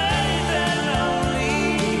 'Cause I ain't that lonely,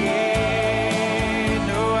 yeah.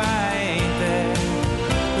 No, I ain't that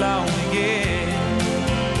lonely,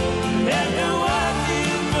 yeah. After what you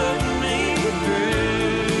put me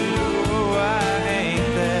through, oh, I ain't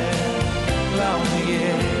that lonely,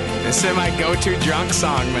 yeah. This is my go-to drunk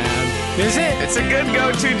song, man. Is it? It's a good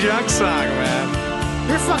go-to drunk song, man.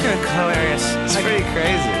 You're fucking hilarious. It's pretty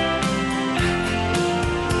crazy.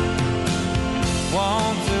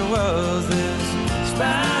 Once there was this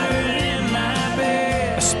spider in my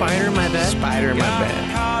bed. A spider in my bed? Spider in my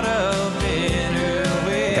bed. Caught up in her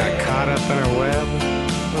web. Got caught up in her web.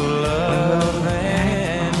 Love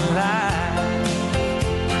and life.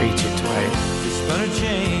 Preach it, Dwight. Spun her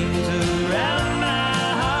chains around my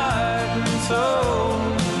heart and soul.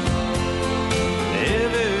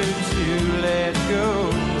 Never to let go.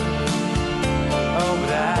 Oh,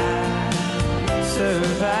 but I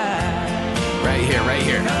survived. Right here, right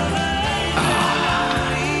here.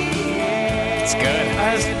 It's good.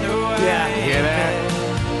 Yeah. You hear that?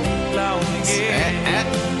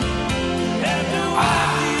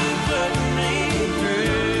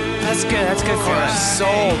 That's good. That's good for For a us.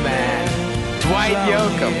 soul, man. Dwight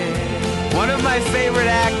Yoakam. One of my favorite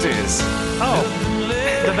actors. Oh,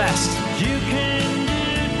 the best.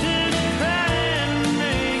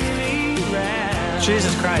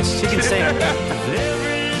 Jesus Christ. She can sing.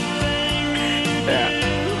 Yeah.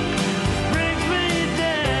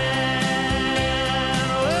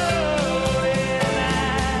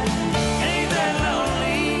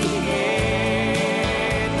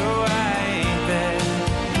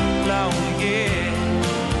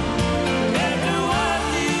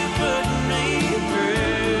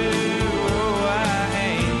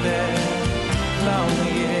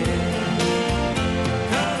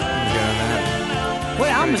 What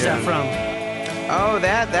album is that from? Oh,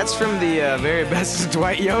 that's from the very best of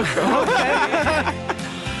Dwight Yoakam.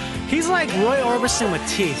 He's like Roy Orbison with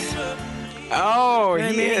teeth. Oh, You know what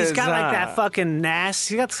I he mean? is. He's got like that fucking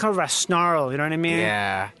nasty. He got kind of a snarl. You know what I mean?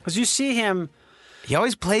 Yeah. Because you see him. He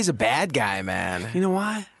always plays a bad guy, man. You know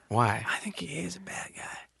why? Why? I think he is a bad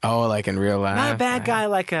guy. Oh, like in real life? Not a bad guy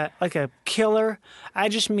like a killer. I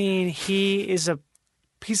just mean he's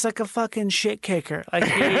like a fucking shit kicker. Like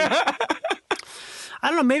I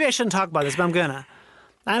don't know. Maybe I shouldn't talk about this, but I'm gonna.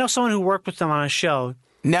 I know someone who worked with him on a show,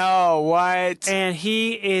 No, what? and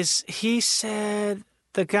he said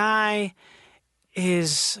the guy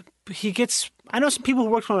he gets. I know some people who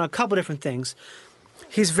worked with him on a couple different things.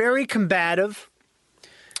 He's very combative.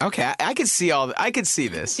 Okay, I could see I could see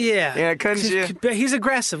this. Yeah. Yeah, couldn't you? He's an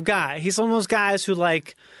aggressive guy. He's one of those guys who,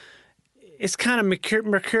 like, it's kind of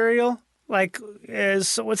mercurial. Like,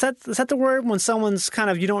 is that the word? When someone's kind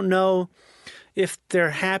of, you don't know if they're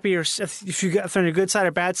happy or if they're on a good side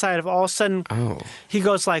or bad side, if all of a sudden he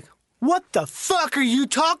goes like, "What the fuck are you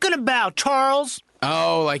talking about, Charles?"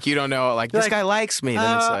 Oh, like you don't know. Like, this guy likes me.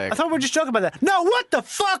 Then it's like, I thought we were just joking about that. No, what the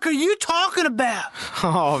fuck are you talking about?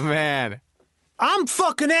 oh, man. I'm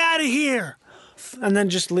fucking out of here. And then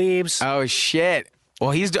just leaves. Oh, shit. Well,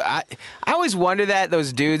 I always wonder that,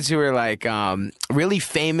 those dudes who are like really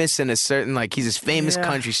famous in a certain, like he's this famous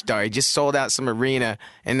country star. He just sold out some arena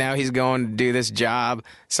and now he's going to do this job.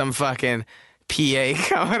 Some fucking PA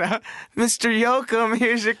coming up. Mr. Yoakam,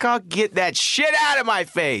 here's your call. Get that shit out of my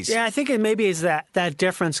face. Yeah, I think it maybe is that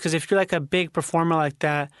difference, because if you're like a big performer like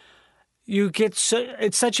that,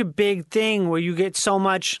 it's such a big thing where you get so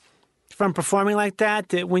much from performing like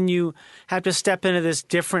that when you have to step into this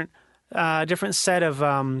different set of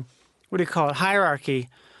what do you call it, hierarchy,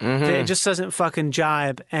 it just doesn't fucking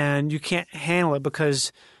jibe, and you can't handle it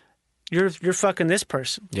because you're fucking this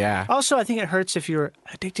person. Yeah. Also, I think it hurts if you're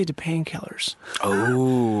addicted to painkillers.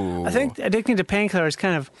 Oh. I think addicting to painkillers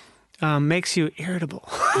kind of makes you irritable.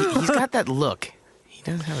 He's got that look. He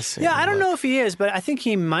does have a certain Yeah, I don't look. know if he is, but I think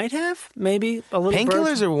he might have maybe a little.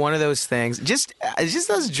 Painkillers are one of those things. Just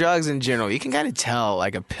those drugs in general. You can kind of tell,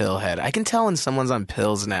 like a pill head. I can tell when someone's on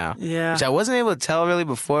pills now. Yeah. Which I wasn't able to tell really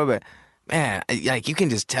before, but man, like you can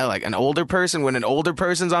just tell, like an older person, when an older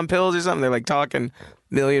person's on pills or something, they're like talking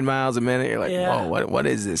a million miles a minute. You're like, Yeah. whoa, what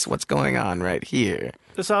is this? What's going on right here?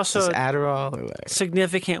 There's also Is this Adderall or like?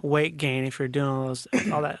 significant weight gain if you're doing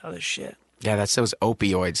all that other shit. Yeah, that's those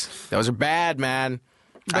opioids. Those are bad, man.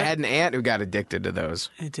 I had an aunt who got addicted to those.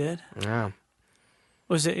 It did. Yeah.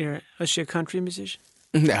 Was she a country musician?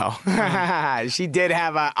 No, she did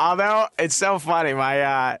have although it's so funny.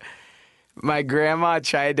 My grandma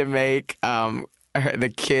tried to make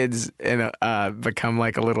the kids become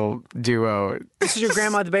like a little duo. This is your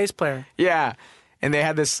grandma, the bass player. Yeah. And they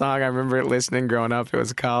had this song, I remember listening growing up. It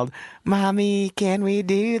was called, Mommy, Can We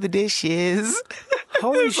Do the Dishes?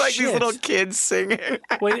 Holy It was like shit. these little kids singing.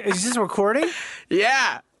 Wait, is this a recording?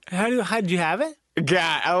 Yeah. How did you have it?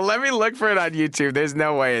 God, let me look for it on YouTube. There's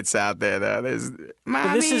no way it's out there, though.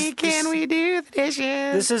 Mommy, can we do the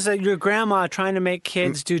dishes? This is your grandma trying to make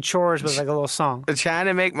kids do chores with like a little song. Trying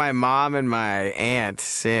to make my mom and my aunt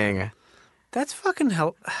sing. That's fucking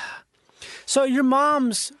hell. So your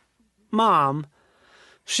mom's mom,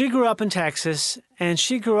 she grew up in Texas, and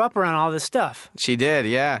she grew up around all this stuff. She did,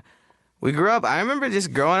 yeah. We grew up, I remember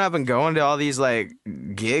just growing up and going to all these, like,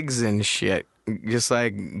 gigs and shit. Just,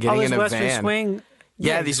 like, getting in a Western van. Swing.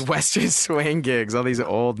 Yeah, gigs. these Western Swing gigs. All these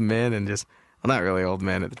old men and just, well, not really old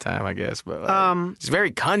men at the time, I guess, but it's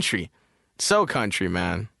very country. So country,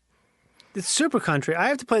 man. It's super country. I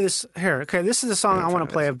have to play this here. Okay, this is the song I want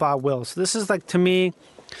to play of Bob Wills. This is like, to me,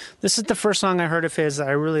 this is the first song I heard of his that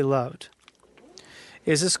I really loved.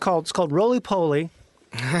 It's called Roly Poly.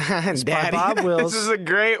 It's by Bob Wills. This is a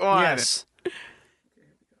great one. Yes.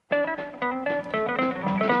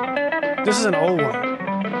 This is an old one.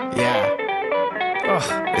 Yeah.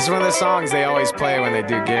 Ugh. This is one of the songs they always play when they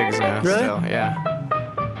do gigs now. Really? Still. Yeah.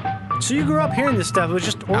 So you grew up hearing this stuff. It was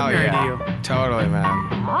just ordinary to you. Totally,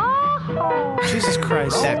 man. Jesus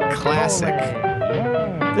Christ. That classic.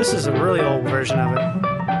 This is a really old version of it.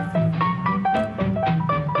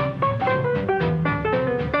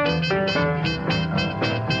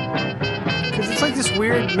 Because it's like this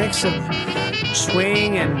weird mix of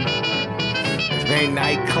swing and... It's very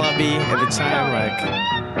nightclubby at the time, like...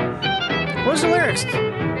 What's the lyrics?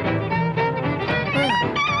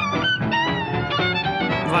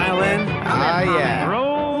 Violin. Yeah.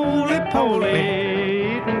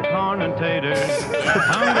 Roly-poly, eating corn and taters,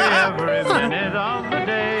 hungry every minute of the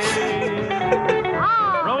day.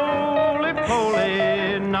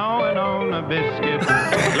 Roly-poly, gnawing on a biscuit,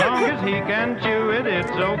 as long as he can chew it,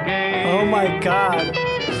 it's okay. Oh my God.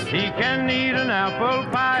 He can eat an apple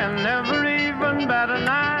pie and never even bat an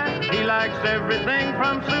eye. He likes everything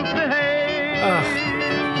from soup to hay.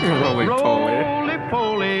 Roly-poly.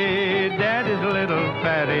 Roly-poly, Daddy's a little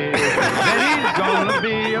fatty. Daddy's gonna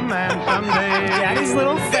be a man someday. Daddy's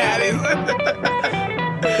little fatty.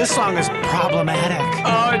 This song is problematic.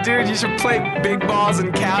 Oh, dude, you should play Big Balls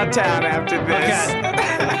in Cowtown after this. Okay.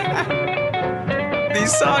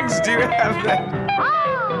 These songs do have that.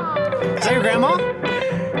 Is that your grandma?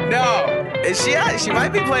 No. Is she? She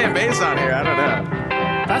might be playing bass on here. I don't know.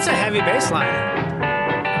 That's a heavy bass line.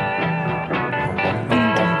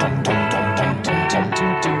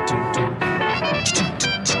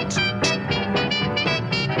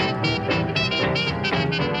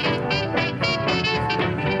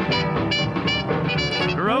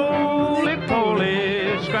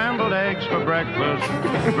 Roly-poly, scrambled eggs for breakfast,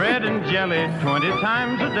 bread and jelly 20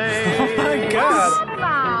 times a day. Oh my God.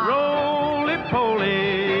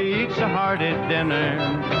 Roly-poly, eats a hearty dinner.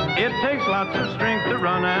 It takes lots of strength to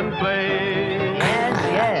run and play.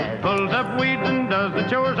 Yes. Pulls up weeds and does the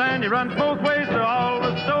chores, and he runs both ways to all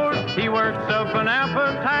the stores. He works up an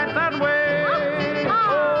appetite that way.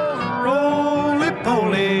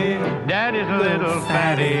 Roly-poly, Daddy's a little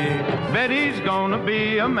fatty. Bet he's gonna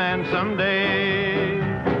be a man someday.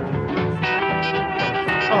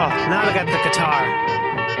 Oh, now I got the guitar.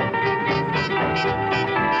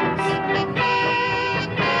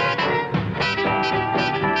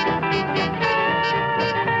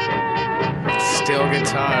 Still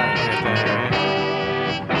guitar right there.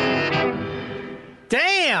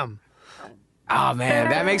 Damn. Oh, man,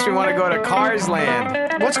 that makes me want to go to Cars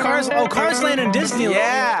Land. What's Cars? Oh, Cars Land and Disneyland.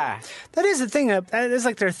 Yeah. That is the thing. That is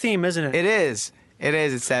like their theme, isn't it? It is. It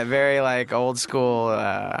is. It's that very, like, old school...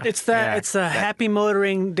 It's the happy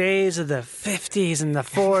motoring days of the 50s and the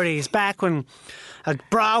 40s, back when a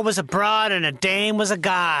broad was a broad and a dame was a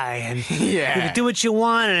guy. And you could do what you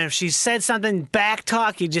want, and if she said something back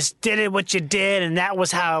talk, you just did it what you did, and that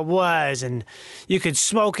was how it was. And you could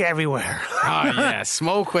smoke everywhere. Oh, yeah.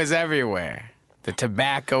 Smoke was everywhere. The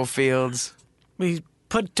tobacco fields. We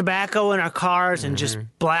put tobacco in our cars and just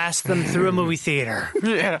blast them through a movie theater.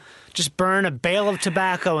 Yeah. Just burn a bale of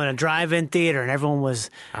tobacco in a drive-in theater, and everyone was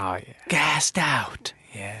gassed out.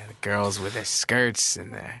 Yeah, the girls with their skirts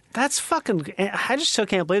and their... That's fucking... I just still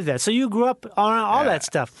can't believe that. So you grew up on all that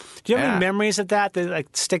stuff. Do you have any memories of that like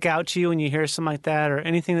stick out to you when you hear something like that, or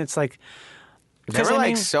anything that's like... There were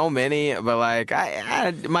like so many, but like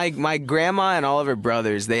my grandma and all of her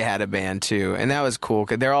brothers, they had a band too, and that was cool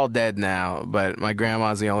because they're all dead now. But my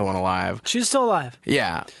grandma's the only one alive. She's still alive.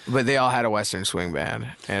 Yeah, but they all had a Western Swing band,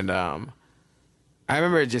 and I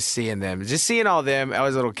remember just seeing all them. I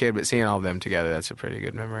was a little kid, but seeing all of them together, that's a pretty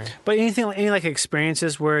good memory. But any like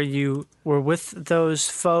experiences where you were with those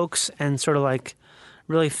folks and sort of like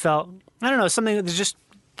really felt, I don't know, something that just,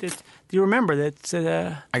 do you remember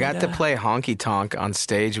that? I got to play honky tonk on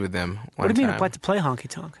stage with them one What do you mean time. what to play honky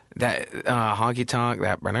tonk? That honky tonk,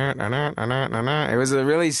 it was a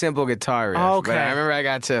really simple guitar riff. Oh, okay. But I remember I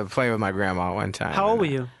got to play with my grandma one time. How old were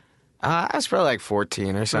you? I was probably like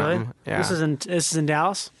 14 or something. Really? Yeah. This is in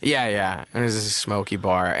Dallas? Yeah. And it was a smoky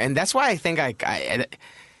bar. And that's why I think I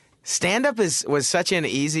stand-up was such an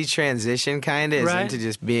easy transition kind of Right. into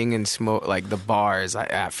just being in like the bars.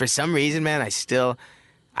 For some reason, man, I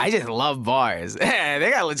just love bars.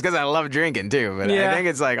 It's because I love drinking too, but Yeah. I think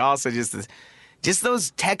it's like also just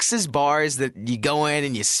those Texas bars that you go in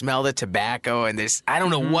and you smell the tobacco and I don't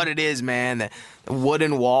know what it is, man, the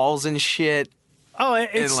wooden walls and shit. Oh,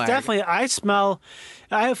 it's like- definitely.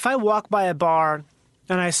 If I walk by a bar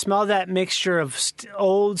and I smell that mixture of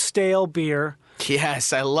old stale beer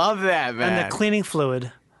Yes, I love that, man. and the cleaning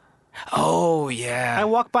fluid. Oh, yeah. I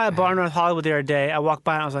walked by a bar in North Hollywood the other day. I walked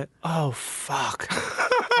by and I was like, oh, fuck.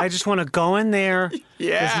 I just want to go in there.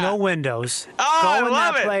 Yeah. There's no windows. Oh, go I in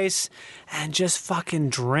love that it. place and just fucking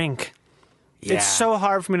drink. Yeah. It's so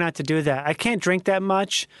hard for me not to do that. I can't drink that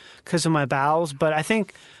much because of my bowels, but I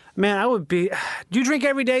think, man, I would be. Do you drink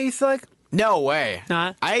every day, you feel like? No way.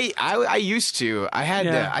 Not? I used to. I had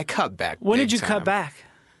Yeah. to. I cut back. When big did you time. cut back?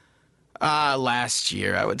 Last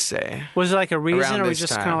year, I would say. Was it like a reason, Around or was this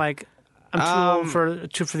just time. kind of like, I'm too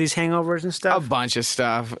old for these hangovers and A stuff? bunch of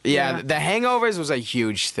stuff. Yeah, Yeah. the hangovers was a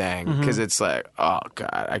huge thing because it's like, oh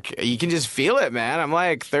god, you can just feel it, man. I'm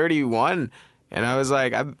like 31, and I was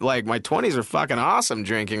like, my 20s were fucking awesome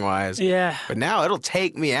drinking wise. Yeah. But now it'll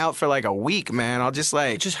take me out for like a week, man. I'll just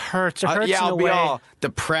like It just hurts. It hurts in a I'll be way. all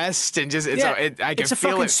depressed and just Yeah, I can it's a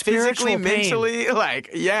feel fucking it physically, spiritual pain. mentally.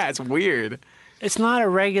 Like, yeah, it's weird. It's not a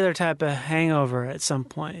regular type of hangover at some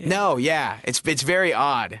point. No, yeah, it's very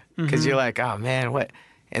odd because Mm-hmm. you're like, oh man, what?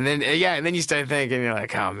 And then you start thinking, you're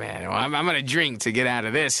like, oh man, well, I'm gonna drink to get out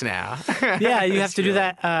of this now. Yeah, you have to do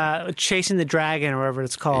that chasing the dragon or whatever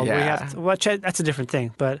it's called. Where you Yeah. have to, well, that's a different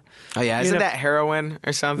thing, but Oh yeah, You isn't know, that heroin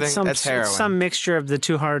or something? That's heroin. It's some mixture of the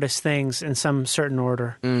two hardest things in some certain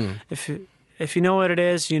order. Mm. If you know what it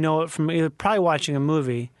is, you know it from either probably watching a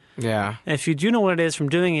movie. Yeah. And if you do know what it is from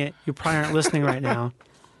doing it, you probably aren't listening right now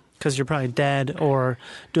because you're probably dead or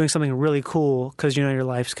doing something really cool because you know your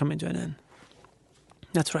life's coming to an end.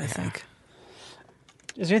 That's what I think.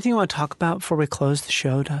 Is there anything you want to talk about before we close the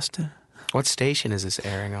show, Dustin? What station is this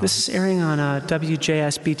airing on? This is airing on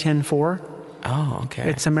WJSB 10-4. Oh, okay.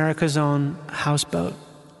 It's America's own houseboat.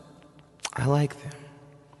 I like them.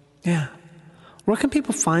 Yeah. Where can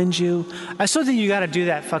people find you? I still think you got to do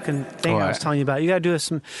that fucking thing I was What? telling you about. You got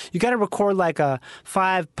to You got to record like a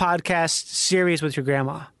 5 podcast series with your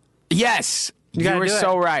grandma. Yes, You you gotta were do it.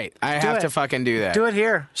 so right. I Do have it. to fucking do that. Do it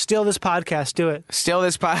here. Steal this podcast. Do it. Still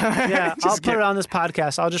this podcast. Yeah, I'll put it on this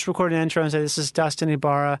podcast. I'll just record an intro and say this is Dustin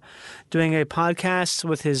Ibarra doing a podcast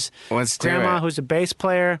with his Let's do grandma, it. who's a bass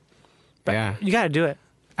player. Yeah, You got to do it.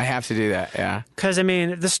 I have to do that. Yeah, Because, I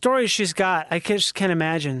mean, the stories she's got, I just can't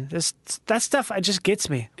imagine. That stuff, it just gets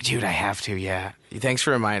me. dude, I have to. Yeah, thanks for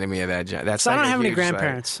reminding me of that. That's So like I don't a have any huge, like-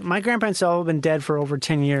 grandparents. My grandparents have all been dead for over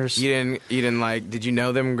 10 years. You didn't like? Did you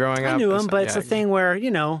know them growing up? I knew them, but it's Yeah. a thing where,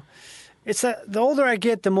 it's the older I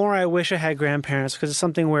get, the more I wish I had grandparents because it's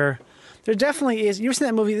something where there definitely is. You ever seen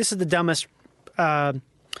that movie? This is the dumbest, what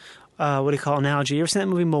do you call analogy? You ever seen that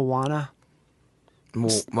movie Moana?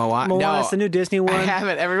 Moana. Moana, No, it's the new Disney one. I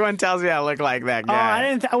haven't. Everyone tells me I look like that Oh,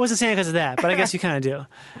 guy. I wasn't saying it because of that, but I guess you kind of do.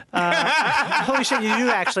 Holy shit, you do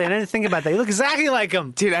actually. And I didn't think about that. You look exactly like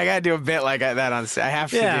him. Dude, I gotta do a bit like that on stage. I have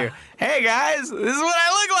to Yeah. do. Hey guys, this is what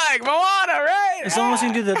I look like, Moana, right? As long as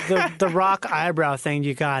you do the rock eyebrow thing,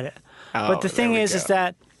 you got it. Oh, But the thing there we is go.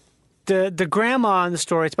 that the grandma in the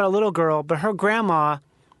story, it's about a little girl, but her grandma,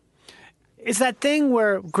 it's that thing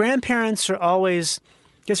where grandparents are always,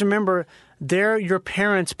 just remember, they're your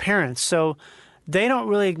parents' parents. So they don't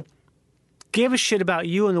really give a shit about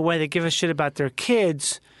you in the way they give a shit about their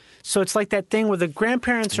kids. So it's like that thing where the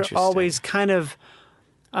grandparents are Interesting. always kind of,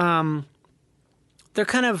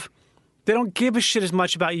 they don't give a shit as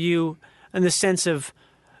much about you in the sense of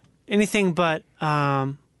anything but,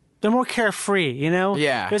 they're more carefree, you know?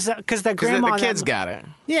 Yeah. Because that Because grandma. the kids got it.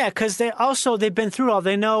 Yeah, because they've been through it all.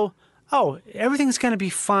 They know, everything's going to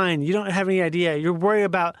be fine. You don't have any idea. You're worried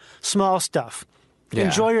about small stuff. Yeah.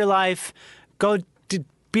 Enjoy your life. Go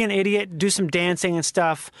be an idiot. Do some dancing and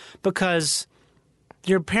stuff because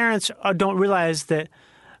your parents don't realize that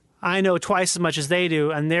I know twice as much as they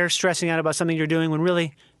do, and they're stressing out about something you're doing when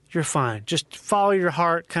really You're fine. Just follow your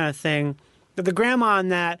heart kind of thing. But the grandma on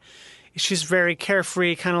that, she's very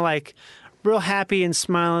carefree, kind of like real happy and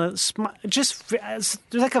smiling. There's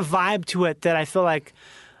like a vibe to it that I feel like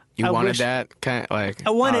You I wanted wish- that kind of like. I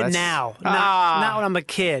want oh, it that's- now, Ah. not when I'm a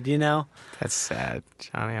kid, you know? That's sad,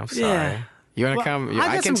 Johnny. I'm sorry. Yeah. You want to Well, come? I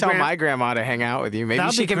I got can some tell my grandma to hang out with you. Maybe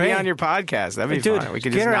That'd she be can great. be on your podcast. That'd be Dude, fun. We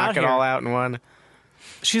could get just her knock out it all here. out in one.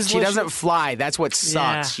 She She doesn't fly. That's what sucks.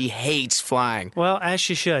 Yeah. She hates flying. Well, as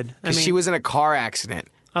she should. I Because mean, she was in a car accident.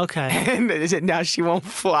 okay. And now she won't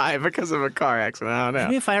fly because of a car accident. I don't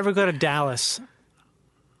Maybe know. if I ever go to Dallas,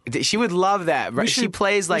 She would love that. Right? She should-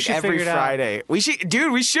 plays we like should every figure it out. Friday. We should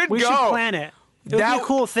we go. should plan it. It would be That- a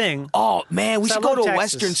cool thing. Oh man, we So I should go love to a Texas.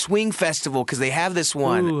 Western Swing Festival because they have this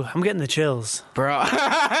one, Ooh, I'm getting the chills. bro.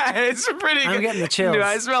 It's pretty good. I'm getting the chills. Do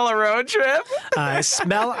I smell a road trip? I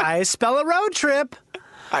spell a road trip.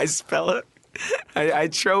 I spell it. I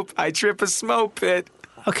trip a smoke pit.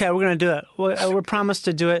 Okay, we're going to do it. We're promised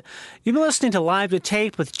to do it. You've been listening to Live to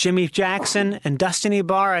Tape with Jimmy Jackson and Dustin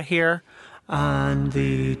Ibarra here on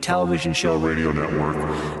the television show Radio Network.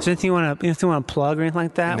 Is there anything you want to plug or anything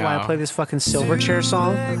like that while I No. play this fucking Silverchair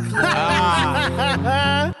song?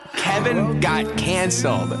 Kevin got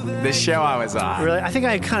canceled. The show I was on. Really? I think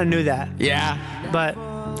I kind of knew that. Yeah. But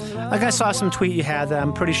like I saw some tweet you had that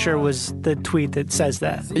I'm pretty sure was the tweet that says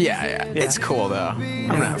that. Yeah. It's cool though. I'm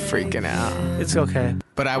not freaking out. It's okay.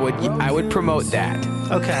 But I would promote that.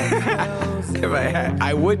 Okay. If I had,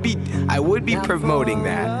 I would be promoting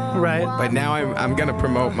that. Right. But now I'm gonna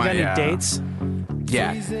promote my Got any dates?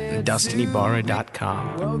 Yeah,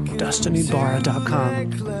 DustinIbarra.com.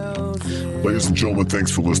 DustinIbarra.com. Ladies and gentlemen,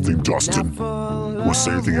 thanks for listening. Dustin, want to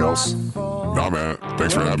say anything else? Nah, man.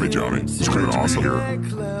 Thanks for having me, Johnny. It's great to be here.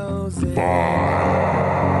 Goodbye.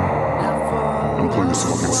 I'm playing this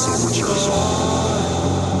fucking Silverchair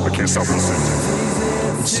song. I can't stop listening to it.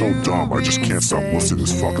 It's so dumb. I just can't stop listening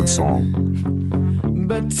to this fucking song.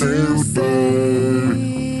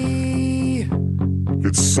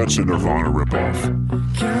 It's such a Nirvana ripoff.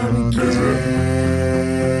 Is it?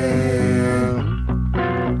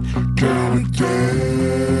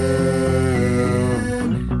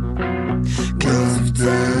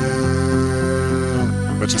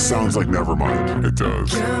 That just sounds like Nevermind. It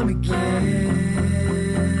does.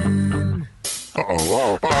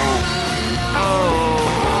 Uh-oh.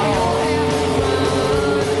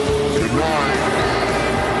 Good night.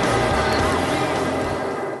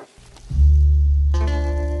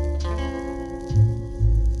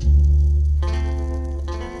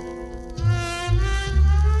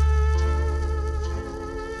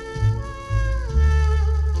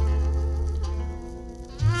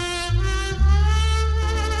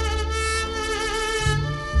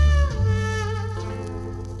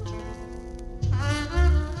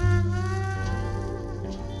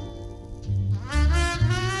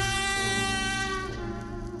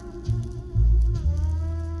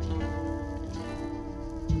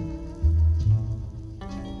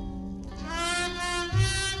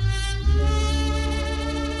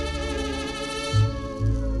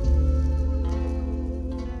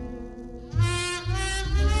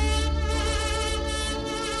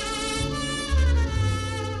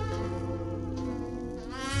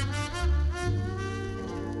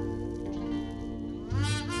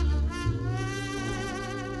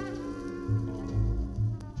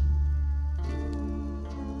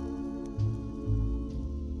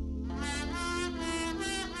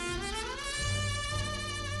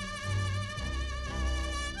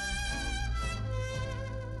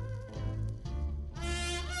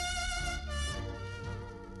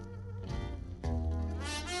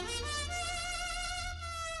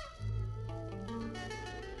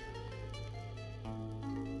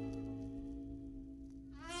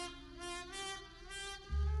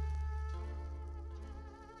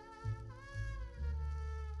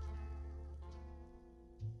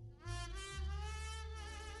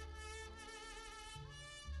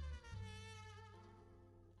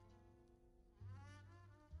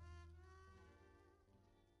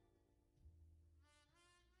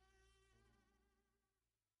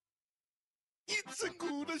 It's a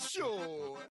good show.